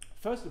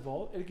 first of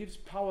all, it gives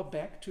power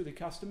back to the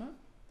customer,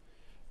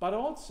 but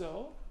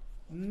also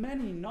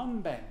many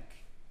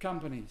non-bank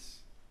companies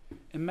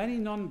and many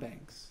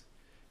non-banks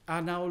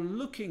are now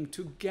looking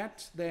to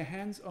get their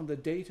hands on the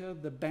data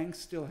the banks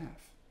still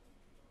have.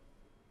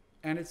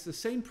 And it's the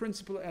same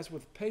principle as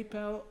with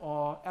PayPal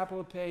or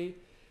Apple Pay.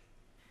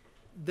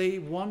 They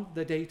want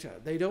the data.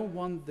 They don't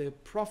want the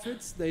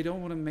profits. They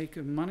don't want to make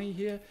money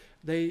here.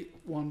 They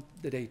want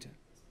the data.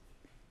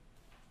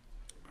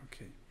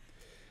 Okay.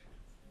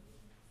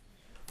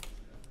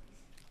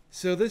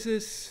 So this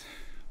is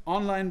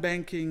online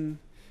banking,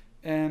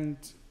 and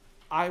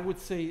I would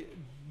say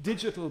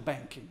digital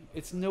banking.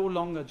 It's no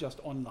longer just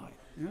online.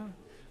 Yeah?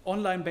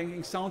 Online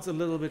banking sounds a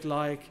little bit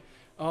like,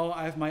 oh,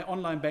 I have my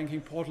online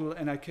banking portal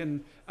and I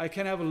can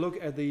have a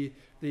look at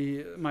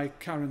my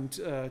current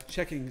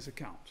checkings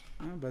account.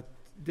 But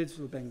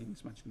digital banking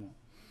is much more.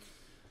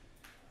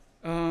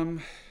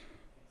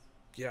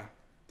 Yeah,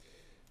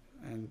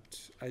 and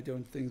I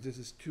don't think this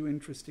is too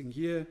interesting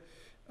here.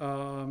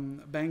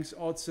 Banks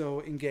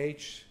also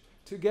engage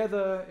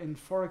together in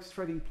forex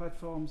trading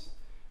platforms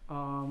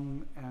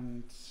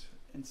and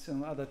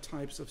some other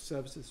types of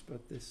services,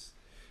 but this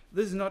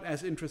is not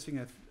as interesting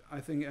as I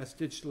think as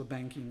digital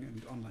banking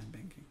and online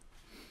banking.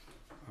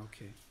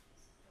 Okay.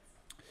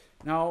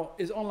 Now,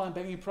 is online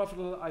banking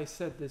profitable? I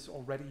said this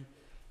already.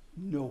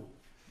 No.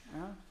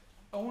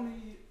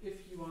 Only if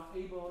you are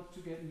able to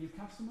get new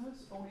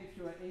customers, only if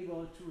you are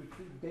able to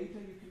retrieve data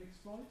you can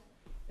exploit,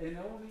 and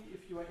only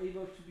if you are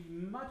able to be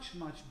much,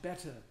 much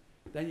better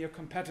than your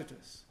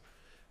competitors.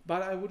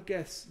 But I would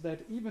guess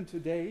that even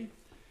today,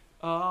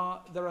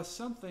 there are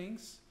some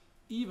things,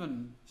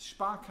 even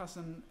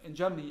Sparkassen in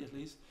Germany at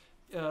least,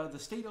 the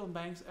state-owned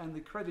banks and the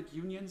credit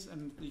unions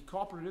and the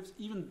cooperatives,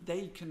 even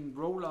they can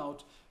roll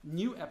out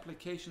new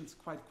applications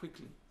quite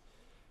quickly.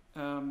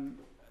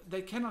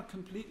 They cannot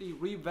completely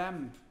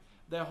revamp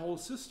their whole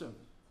system.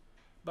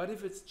 But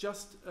if it's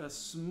just a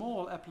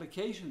small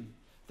application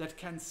that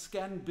can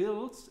scan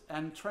bills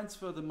and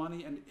transfer the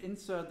money and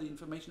insert the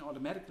information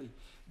automatically,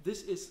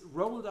 this is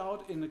rolled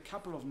out in a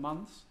couple of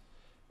months,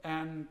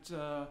 and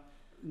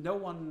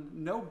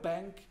no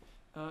bank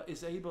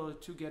is able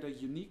to get a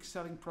unique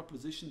selling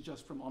proposition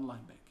just from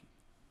online banking.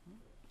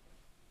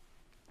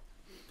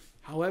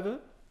 However,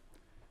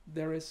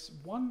 there is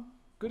one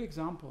good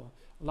example.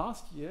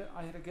 Last year,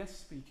 I had a guest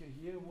speaker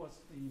here, was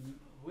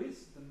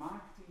the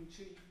marketing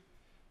chief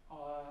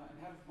and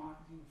head of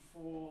marketing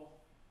for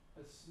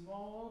a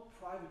small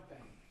private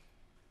bank.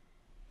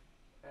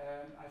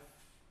 And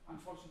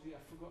unfortunately,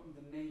 I've forgotten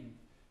the name.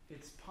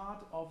 It's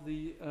part of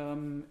the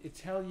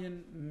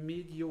Italian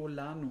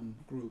Mediolanum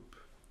group.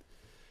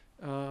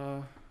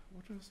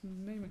 What was the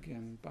name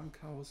again?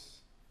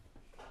 Bankhaus.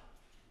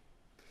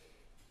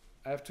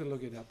 I have to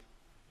look it up.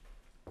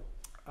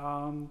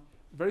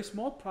 Very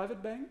small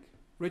private bank,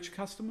 rich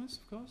customers,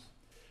 of course.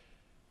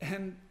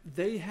 And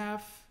they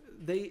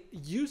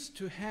used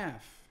to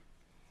have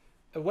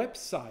a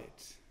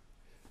website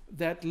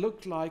that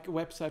looked like a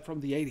website from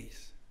the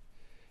 80s.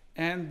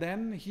 And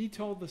then he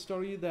told the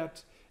story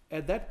that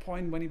at that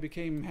point, when he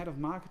became head of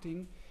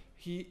marketing,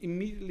 he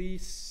immediately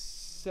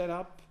set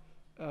up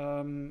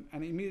and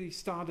immediately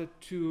started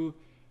to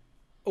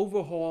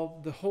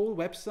overhaul the whole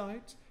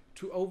website,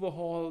 to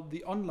overhaul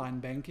the online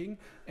banking,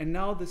 and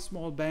now the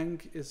small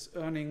bank is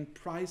earning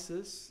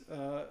prizes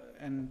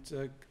and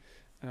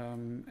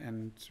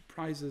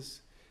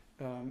prizes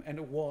and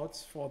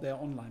awards for their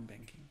online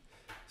banking.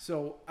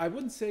 So I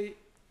wouldn't say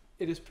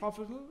it is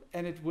profitable,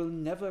 and it will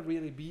never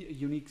really be a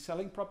unique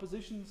selling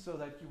proposition, so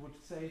that you would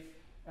say,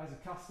 as a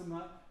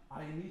customer,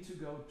 I need to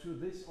go to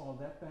this or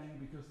that bank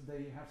because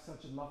they have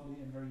such a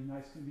lovely and very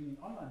nice, convenient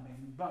online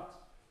banking. But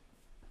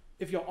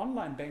if your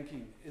online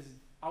banking is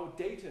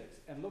outdated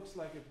and looks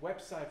like a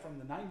website from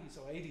the 90s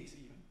or 80s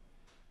even,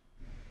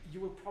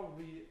 you will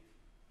probably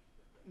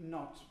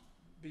not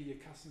be a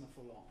customer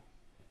for long.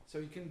 So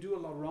you can do a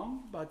lot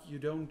wrong, but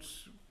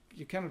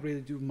you cannot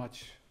really do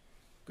much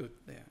good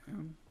there.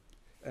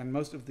 And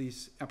most of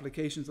these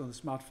applications on the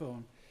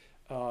smartphone,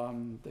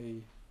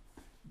 they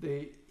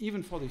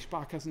even for the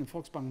Sparkassen and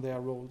Volksbank, they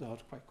are rolled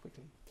out quite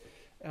quickly.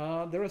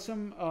 There are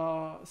some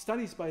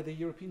studies by the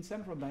European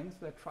central banks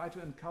that try to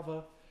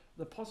uncover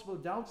the possible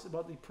doubts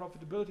about the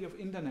profitability of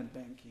internet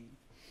banking.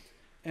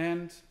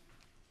 And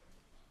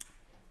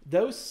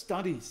those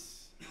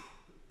studies,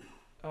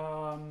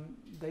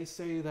 they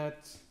say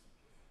that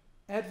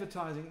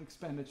advertising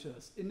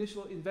expenditures,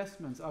 initial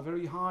investments are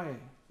very high.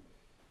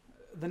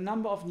 The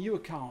number of new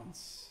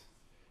accounts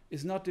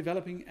is not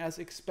developing as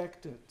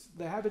expected.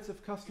 The habits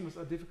of customers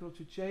are difficult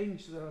to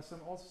change. There are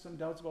also some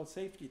doubts about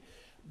safety.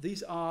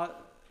 These are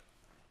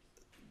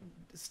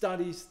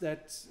studies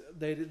that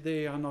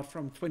they are not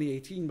from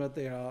 2018, but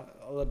they are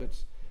a little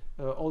bit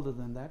older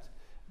than that.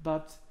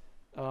 But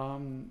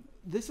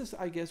this is,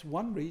 I guess,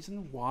 one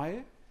reason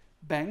why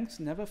banks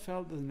never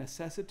felt the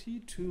necessity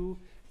to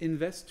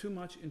invest too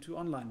much into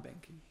online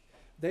banking.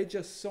 They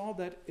just saw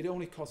that it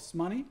only costs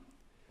money.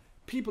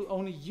 People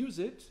only use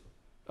it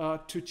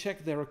to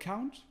check their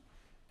account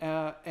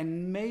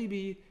and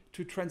maybe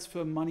to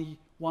transfer money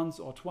once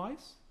or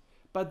twice.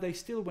 But they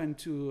still went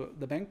to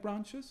the bank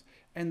branches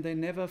and they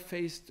never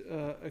faced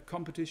a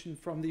competition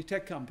from the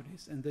tech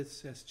companies. And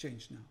this has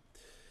changed now.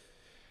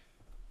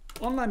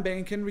 Online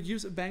banking can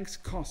reduce a bank's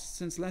costs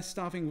since less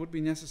staffing would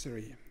be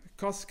necessary.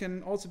 Costs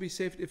can also be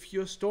saved if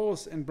fewer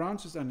stores and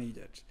branches are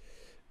needed.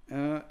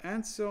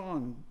 And so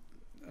on.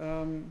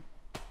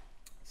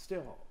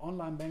 Still,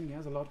 online banking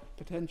has a lot of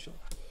potential.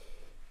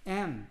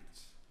 And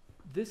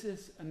this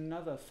is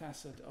another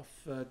facet of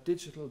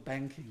digital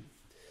banking.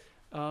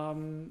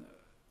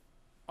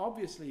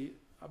 Obviously,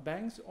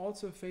 banks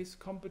also face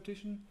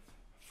competition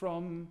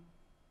from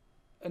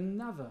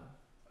another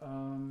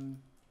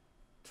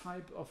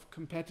type of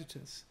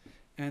competitors.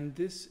 And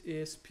this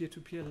is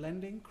peer-to-peer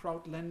lending,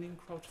 crowdfunding,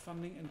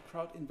 and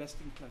crowd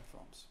investing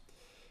platforms.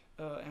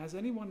 Has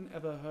anyone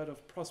ever heard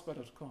of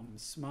Prosper.com,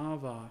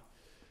 Smava,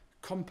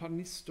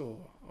 Companisto,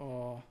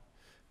 or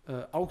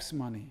Aux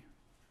Money?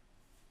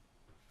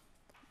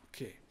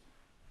 Okay.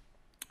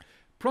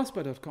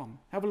 Prosper.com,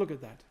 have a look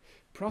at that.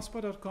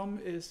 Prosper.com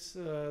is,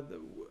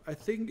 I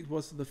think it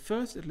was the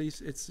first, at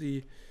least it's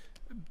the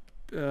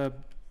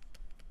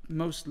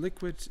most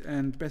liquid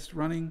and best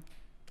running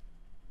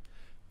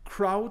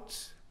crowd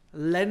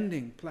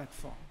lending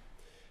platform.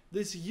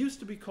 This used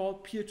to be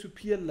called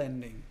peer-to-peer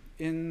lending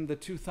in the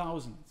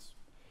 2000s,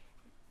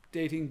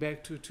 dating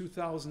back to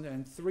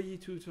 2003,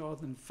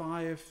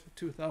 2005,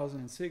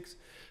 2006.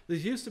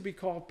 This used to be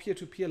called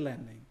peer-to-peer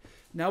lending.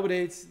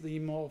 Nowadays, the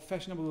more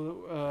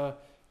fashionable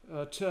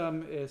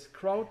term is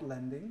crowd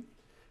lending.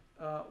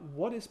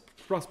 What is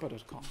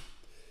Prosper.com?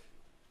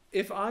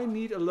 If I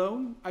need a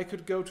loan, I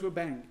could go to a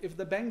bank. If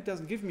the bank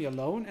doesn't give me a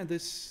loan, and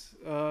this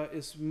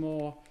is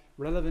more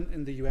relevant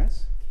in the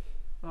US,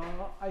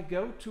 I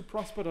go to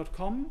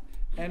Prosper.com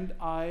and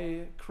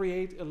I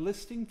create a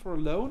listing for a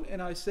loan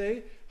and I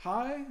say,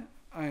 hi,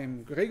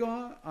 I'm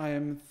Gregor,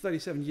 I'm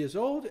 37 years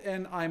old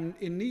and I'm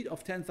in need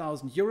of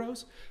 10,000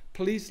 euros.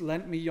 Please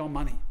lend me your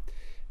money.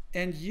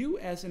 And you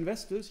as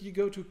investors, you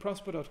go to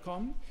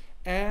Prosper.com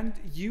and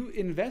you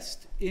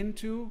invest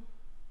into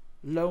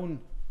loan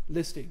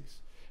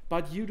listings.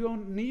 But you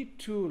don't need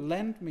to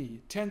lend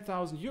me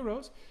 10,000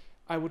 euros.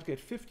 I would get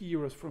 50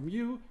 euros from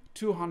you,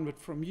 200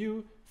 from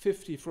you,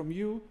 50 from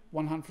you,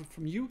 100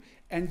 from you,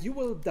 and you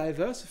will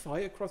diversify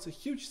across a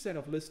huge set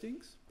of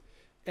listings,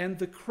 and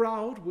the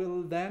crowd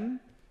will then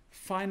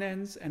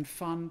finance and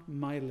fund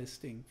my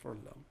listing for a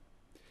loan.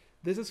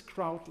 This is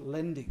crowd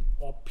lending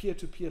or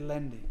peer-to-peer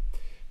lending.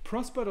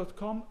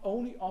 Prosper.com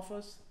only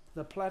offers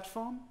the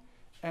platform,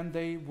 and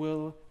they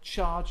will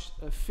charge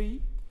a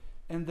fee,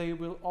 and they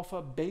will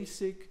offer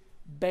basic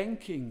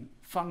banking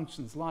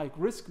functions like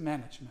risk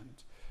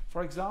management.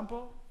 For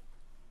example,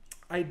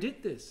 I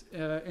did this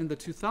in the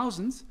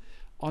 2000s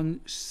on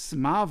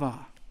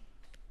smava.de,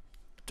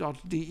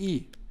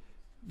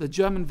 the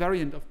German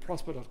variant of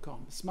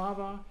Prosper.com.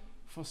 Smava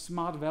for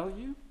smart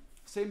value,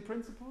 same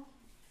principle.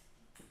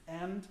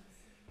 And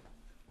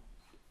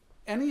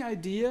any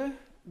idea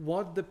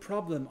what the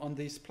problem on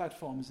these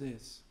platforms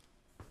is?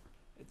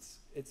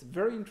 It's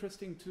very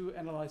interesting to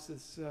analyze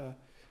this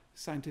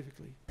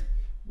scientifically.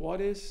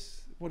 What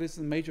is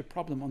the major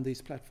problem on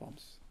these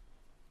platforms?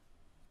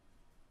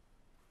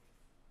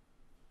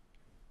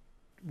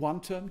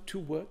 One term, 2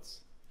 words,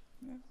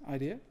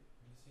 idea?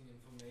 Missing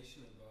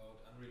information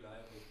about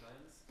unreliable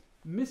clients.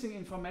 Missing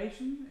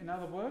information, in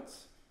other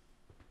words,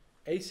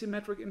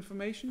 asymmetric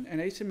information,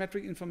 and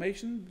asymmetric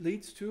information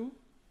leads to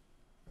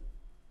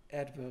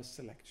adverse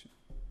selection.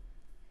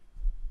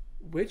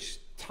 Which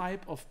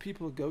type of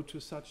people go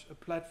to such a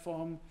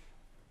platform?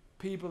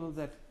 People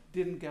that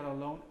didn't get a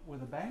loan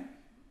with a bank,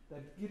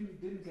 that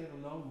didn't get a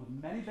loan with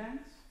many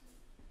banks.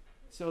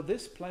 So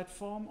this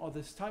platform or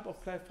this type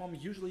of platform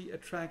usually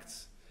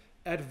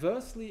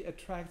adversely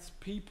attracts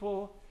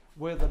people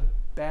with a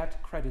bad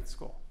credit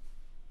score.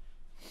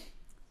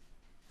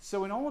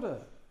 So in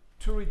order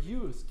to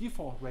reduce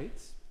default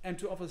rates and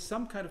to offer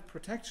some kind of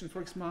protection, for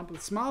example,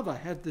 Smava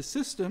had the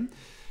system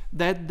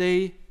that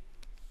they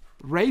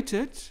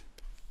rated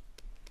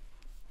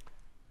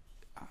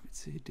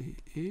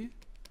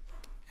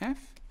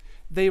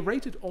they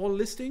rated all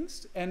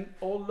listings and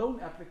all loan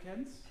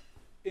applicants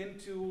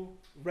into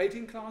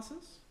rating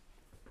classes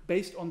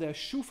based on their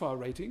Schufa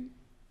rating.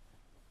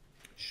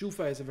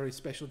 Schufa is a very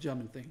special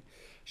German thing.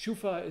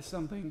 Schufa is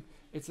something,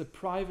 it's a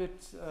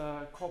private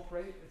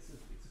corporate, it's a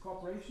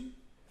corporation,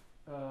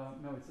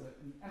 no, it's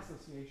an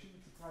association,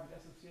 it's a private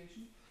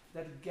association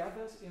that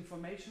gathers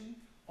information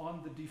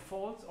on the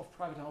defaults of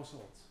private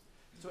households.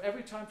 So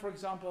every time, for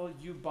example,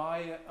 you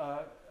buy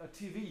a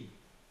TV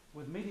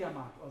with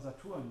MediaMarkt or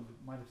Saturn, you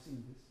might have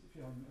seen this if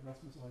you're an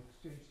Erasmus or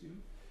exchange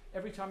student.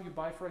 Every time you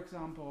buy, for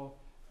example,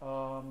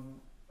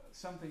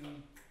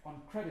 something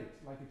on credit,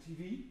 like a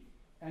TV,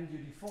 and you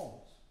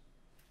default,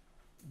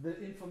 the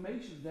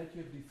information that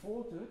you've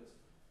defaulted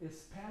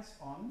is passed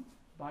on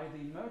by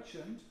the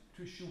merchant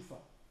to Schufa.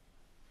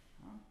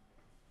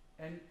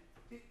 And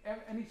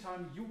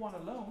anytime you want a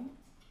loan,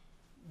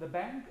 the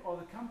bank or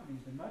the company,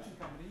 the merchant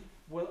company,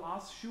 will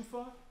ask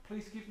Schufa,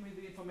 please give me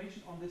the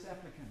information on this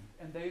applicant.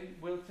 And they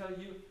will tell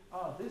you,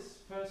 this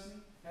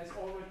person has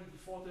already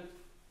defaulted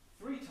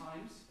 3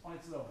 times on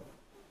its loan.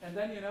 And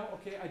then you know,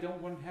 okay, I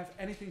don't want to have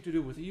anything to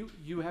do with you.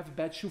 You have a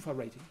bad Schufa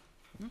rating.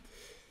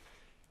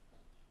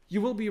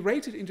 You will be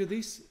rated into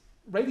these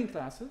rating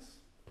classes.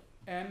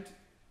 And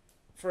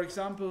for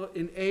example,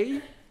 in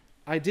A,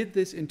 I did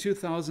this in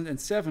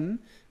 2007.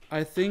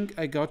 I think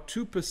I got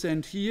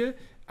 2% here,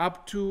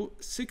 up to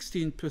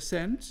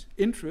 16%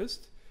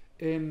 interest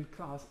in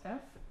class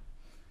F.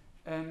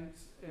 And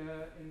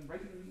in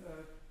rating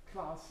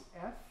class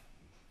F,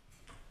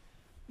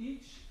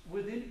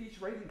 within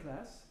each rating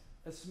class,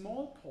 a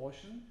small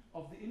portion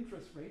of the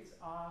interest rates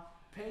are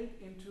paid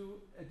into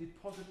a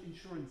deposit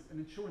insurance, an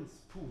insurance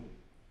pool.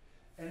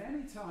 And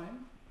every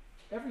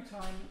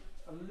time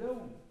a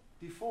loan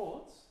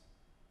defaults,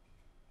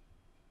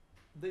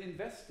 the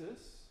investors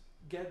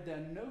get their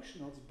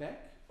notionals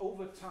back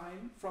over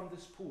time from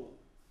this pool,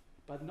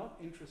 but not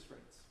interest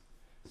rates.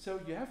 So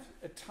you have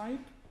a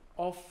type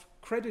of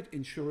credit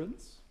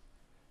insurance,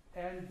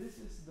 and this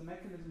is the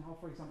mechanism how,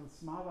 for example,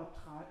 Smava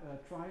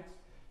tried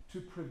to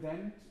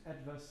prevent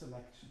adverse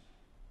selection.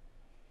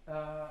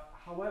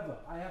 However,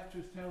 I have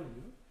to tell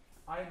you,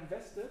 I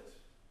invested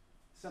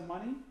some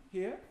money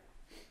here.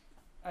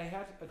 I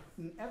had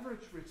an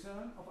average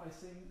return of I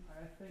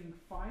think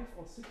 5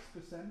 or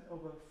 6%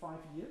 over 5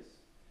 years.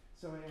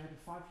 So I had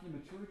a 5-year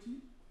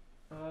maturity,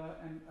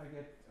 and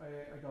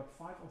I got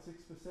 5 or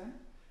 6%.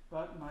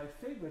 But my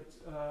favorite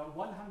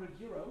 100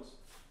 euros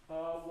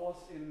was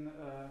in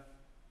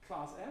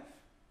class F.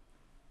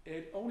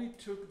 It only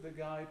took the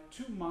guy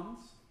 2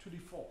 months to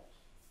default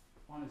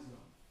on his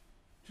loan.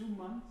 2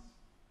 months,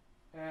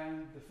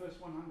 and the first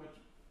 100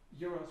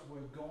 euros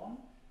were gone.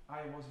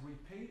 I was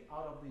repaid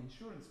out of the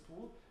insurance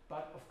pool,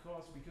 but of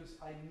course, because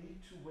I need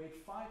to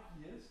wait 5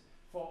 years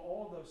for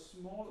all those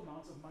small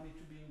amounts of money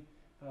to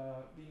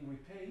being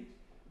repaid,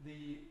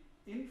 the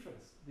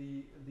interest,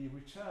 the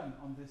return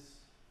on this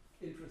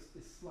interest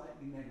is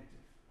slightly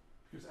negative,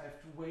 because I have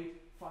to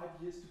wait 5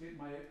 years to get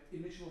my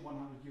initial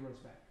 100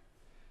 euros back.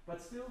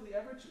 But still, the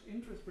average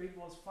interest rate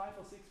was 5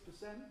 or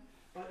 6%,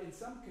 but in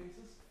some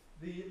cases,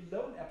 the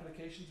loan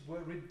applications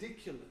were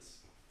ridiculous.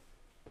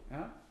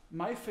 Yeah?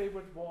 My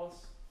favorite was,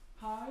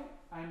 hi,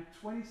 I'm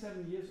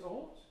 27 years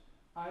old,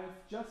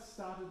 I've just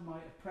started my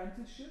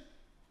apprenticeship,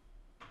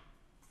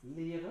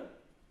 Lehre,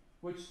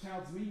 which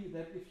tells me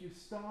that if you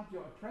start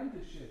your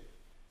apprenticeship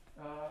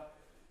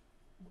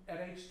at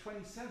age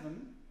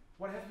 27,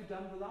 what have you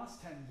done the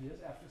last 10 years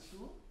after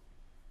school?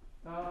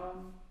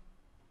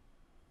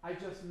 I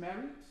just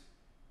married,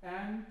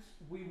 and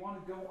we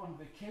want to go on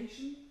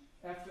vacation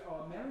after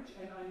our marriage,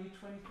 and I need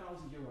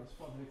 20,000 euros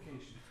for the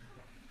vacation.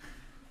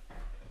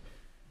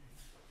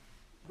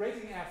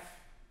 Rating F.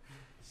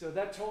 So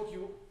that told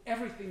you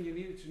everything you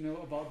needed to know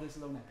about this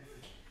loan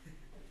application.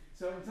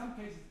 So in some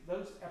cases,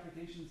 those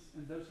applications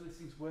and those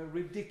listings were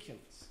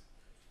ridiculous.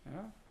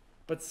 Yeah?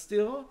 But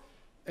still,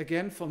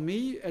 again, for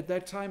me, at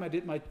that time I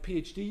did my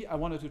PhD, I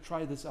wanted to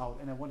try this out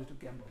and I wanted to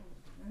gamble.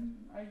 And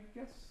I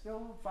guess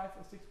still 5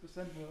 or 6%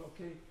 were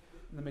okay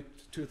in the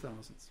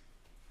mid-2000s.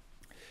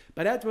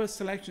 But adverse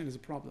selection is a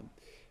problem.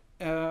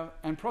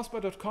 And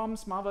Prosper.com,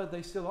 Smava,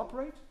 they still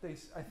operate.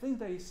 I think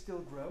they still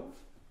grow.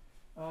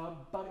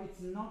 But it's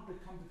not the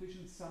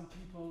competition some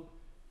people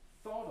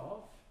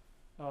thought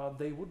of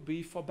they would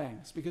be for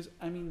banks. Because,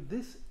 I mean,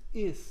 this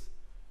is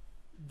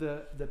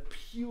the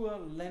pure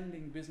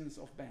lending business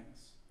of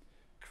banks.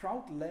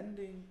 Crowd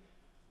lending,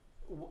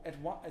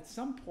 at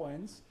some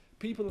points,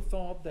 people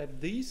thought that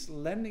these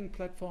lending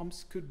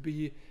platforms could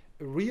be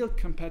a real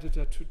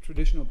competitor to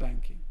traditional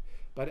banking.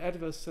 But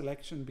adverse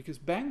selection, because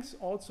banks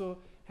also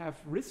have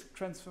risk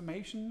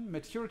transformation,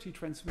 maturity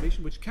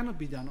transformation, which cannot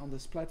be done on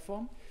this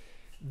platform.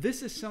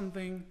 This is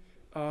something,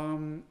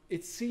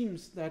 it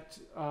seems that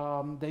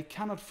they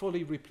cannot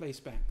fully replace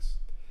banks.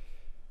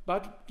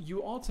 But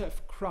you also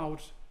have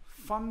crowd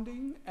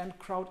funding and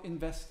crowd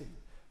investing.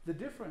 The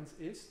difference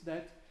is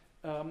that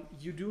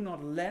you do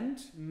not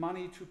lend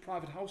money to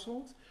private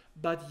households,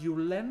 but you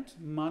lend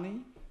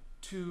money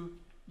to,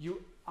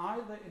 you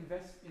either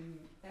invest in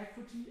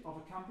equity of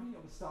a company,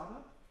 of a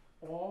startup,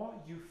 or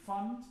you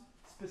fund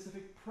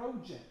specific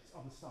projects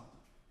of a startup.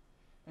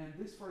 And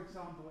this, for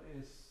example,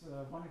 is,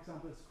 one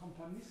example is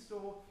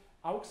Companisto.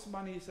 Aux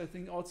money is, I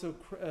think, also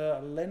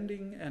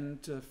lending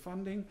and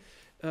funding.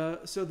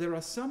 So there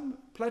are some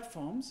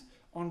platforms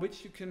on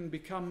which you can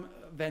become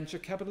a venture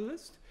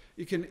capitalist.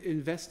 You can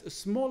invest a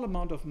small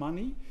amount of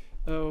money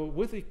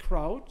with a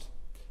crowd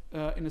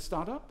in a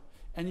startup.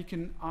 and you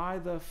can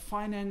either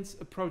finance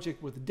a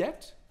project with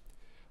debt,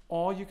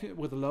 or you can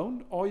with a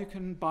loan, or you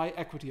can buy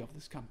equity of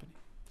this company.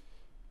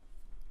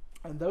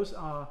 And those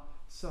are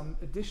some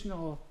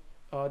additional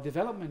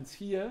developments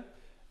here.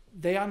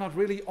 They are not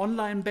really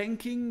online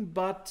banking,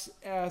 but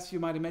as you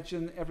might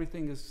imagine,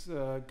 everything is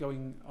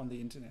going on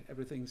the internet.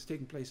 Everything is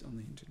taking place on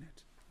the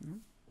internet.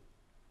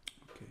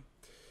 Okay.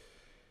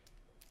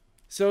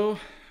 So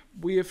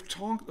we have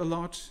talked a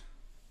lot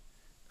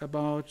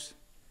about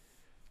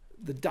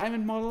the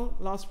diamond model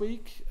last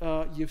week.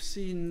 You've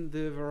seen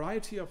the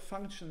variety of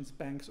functions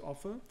banks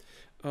offer.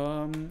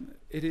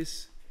 It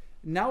is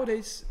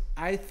nowadays,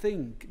 I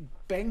think,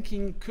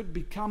 banking could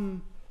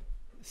become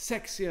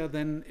sexier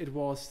than it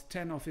was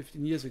 10 or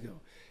 15 years ago.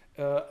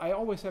 I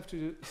always have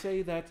to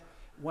say that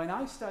when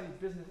I studied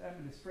business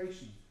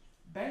administration,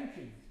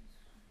 banking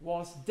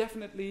was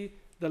definitely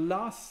the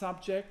last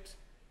subject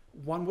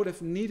one would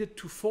have needed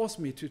to force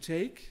me to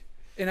take,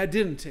 and I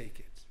didn't take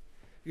it.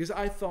 Because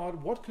I thought,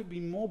 what could be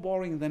more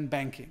boring than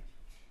banking?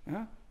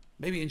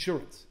 Maybe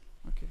insurance.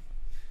 Okay.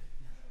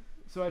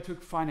 So I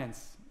took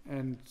finance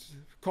and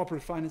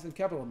corporate finance and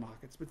capital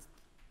markets. But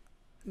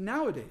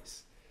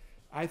nowadays,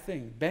 I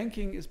think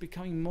banking is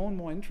becoming more and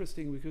more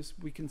interesting because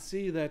we can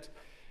see that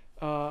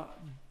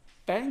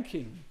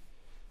banking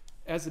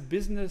as a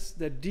business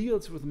that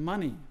deals with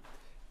money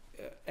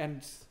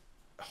and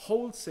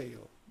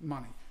wholesale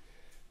money,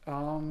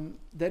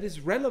 that is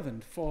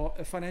relevant for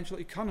a financial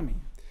economy,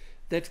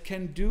 that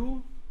can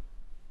do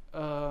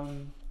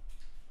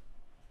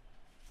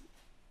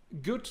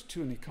good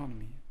to an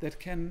economy, that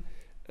can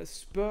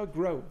spur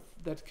growth,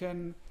 that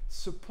can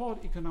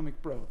support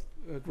economic growth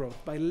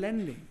by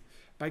lending,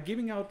 by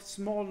giving out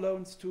small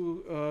loans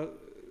to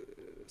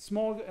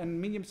small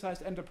and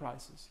medium-sized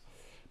enterprises,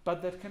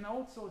 but that can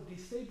also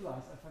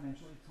destabilize a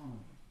financial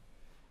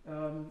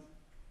economy.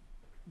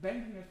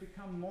 Banking has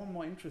become more and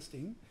more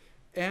interesting.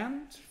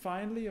 And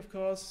finally, of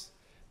course,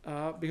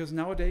 because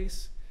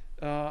nowadays,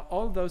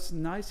 all those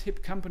nice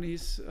hip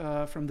companies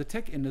from the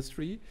tech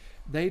industry,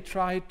 they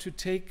try to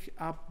take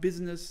up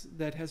business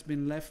that has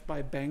been left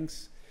by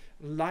banks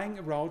lying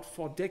around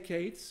for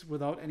decades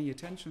without any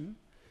attention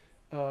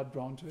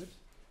drawn to it.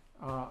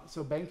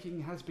 So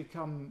banking has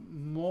become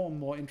more and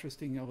more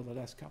interesting over the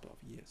last couple of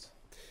years.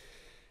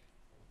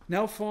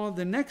 Now for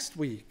the next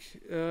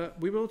week,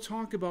 we will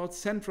talk about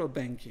central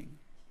banking.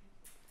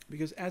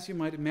 Because as you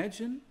might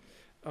imagine,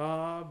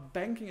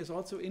 banking is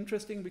also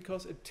interesting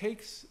because it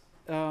takes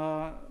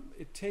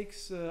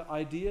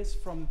ideas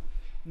from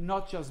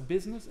not just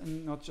business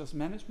and not just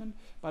management,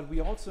 but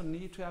we also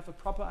need to have a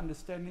proper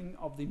understanding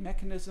of the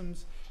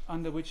mechanisms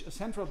under which a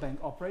central bank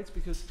operates,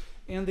 because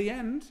in the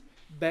end,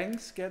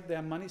 banks get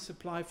their money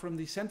supply from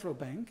the central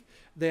bank.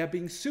 They are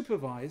being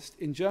supervised,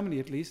 in Germany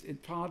at least, in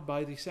part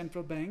by the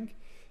central bank.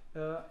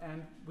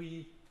 And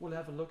we will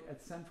have a look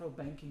at central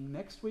banking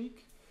next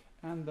week,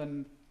 and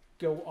then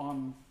go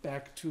on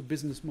back to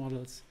business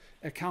models,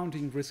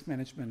 accounting, risk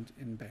management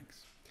in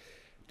banks.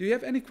 Do you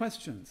have any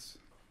questions?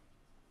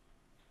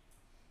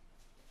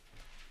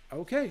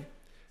 Okay,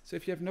 so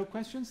if you have no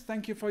questions,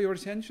 thank you for your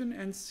attention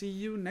and see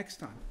you next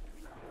time.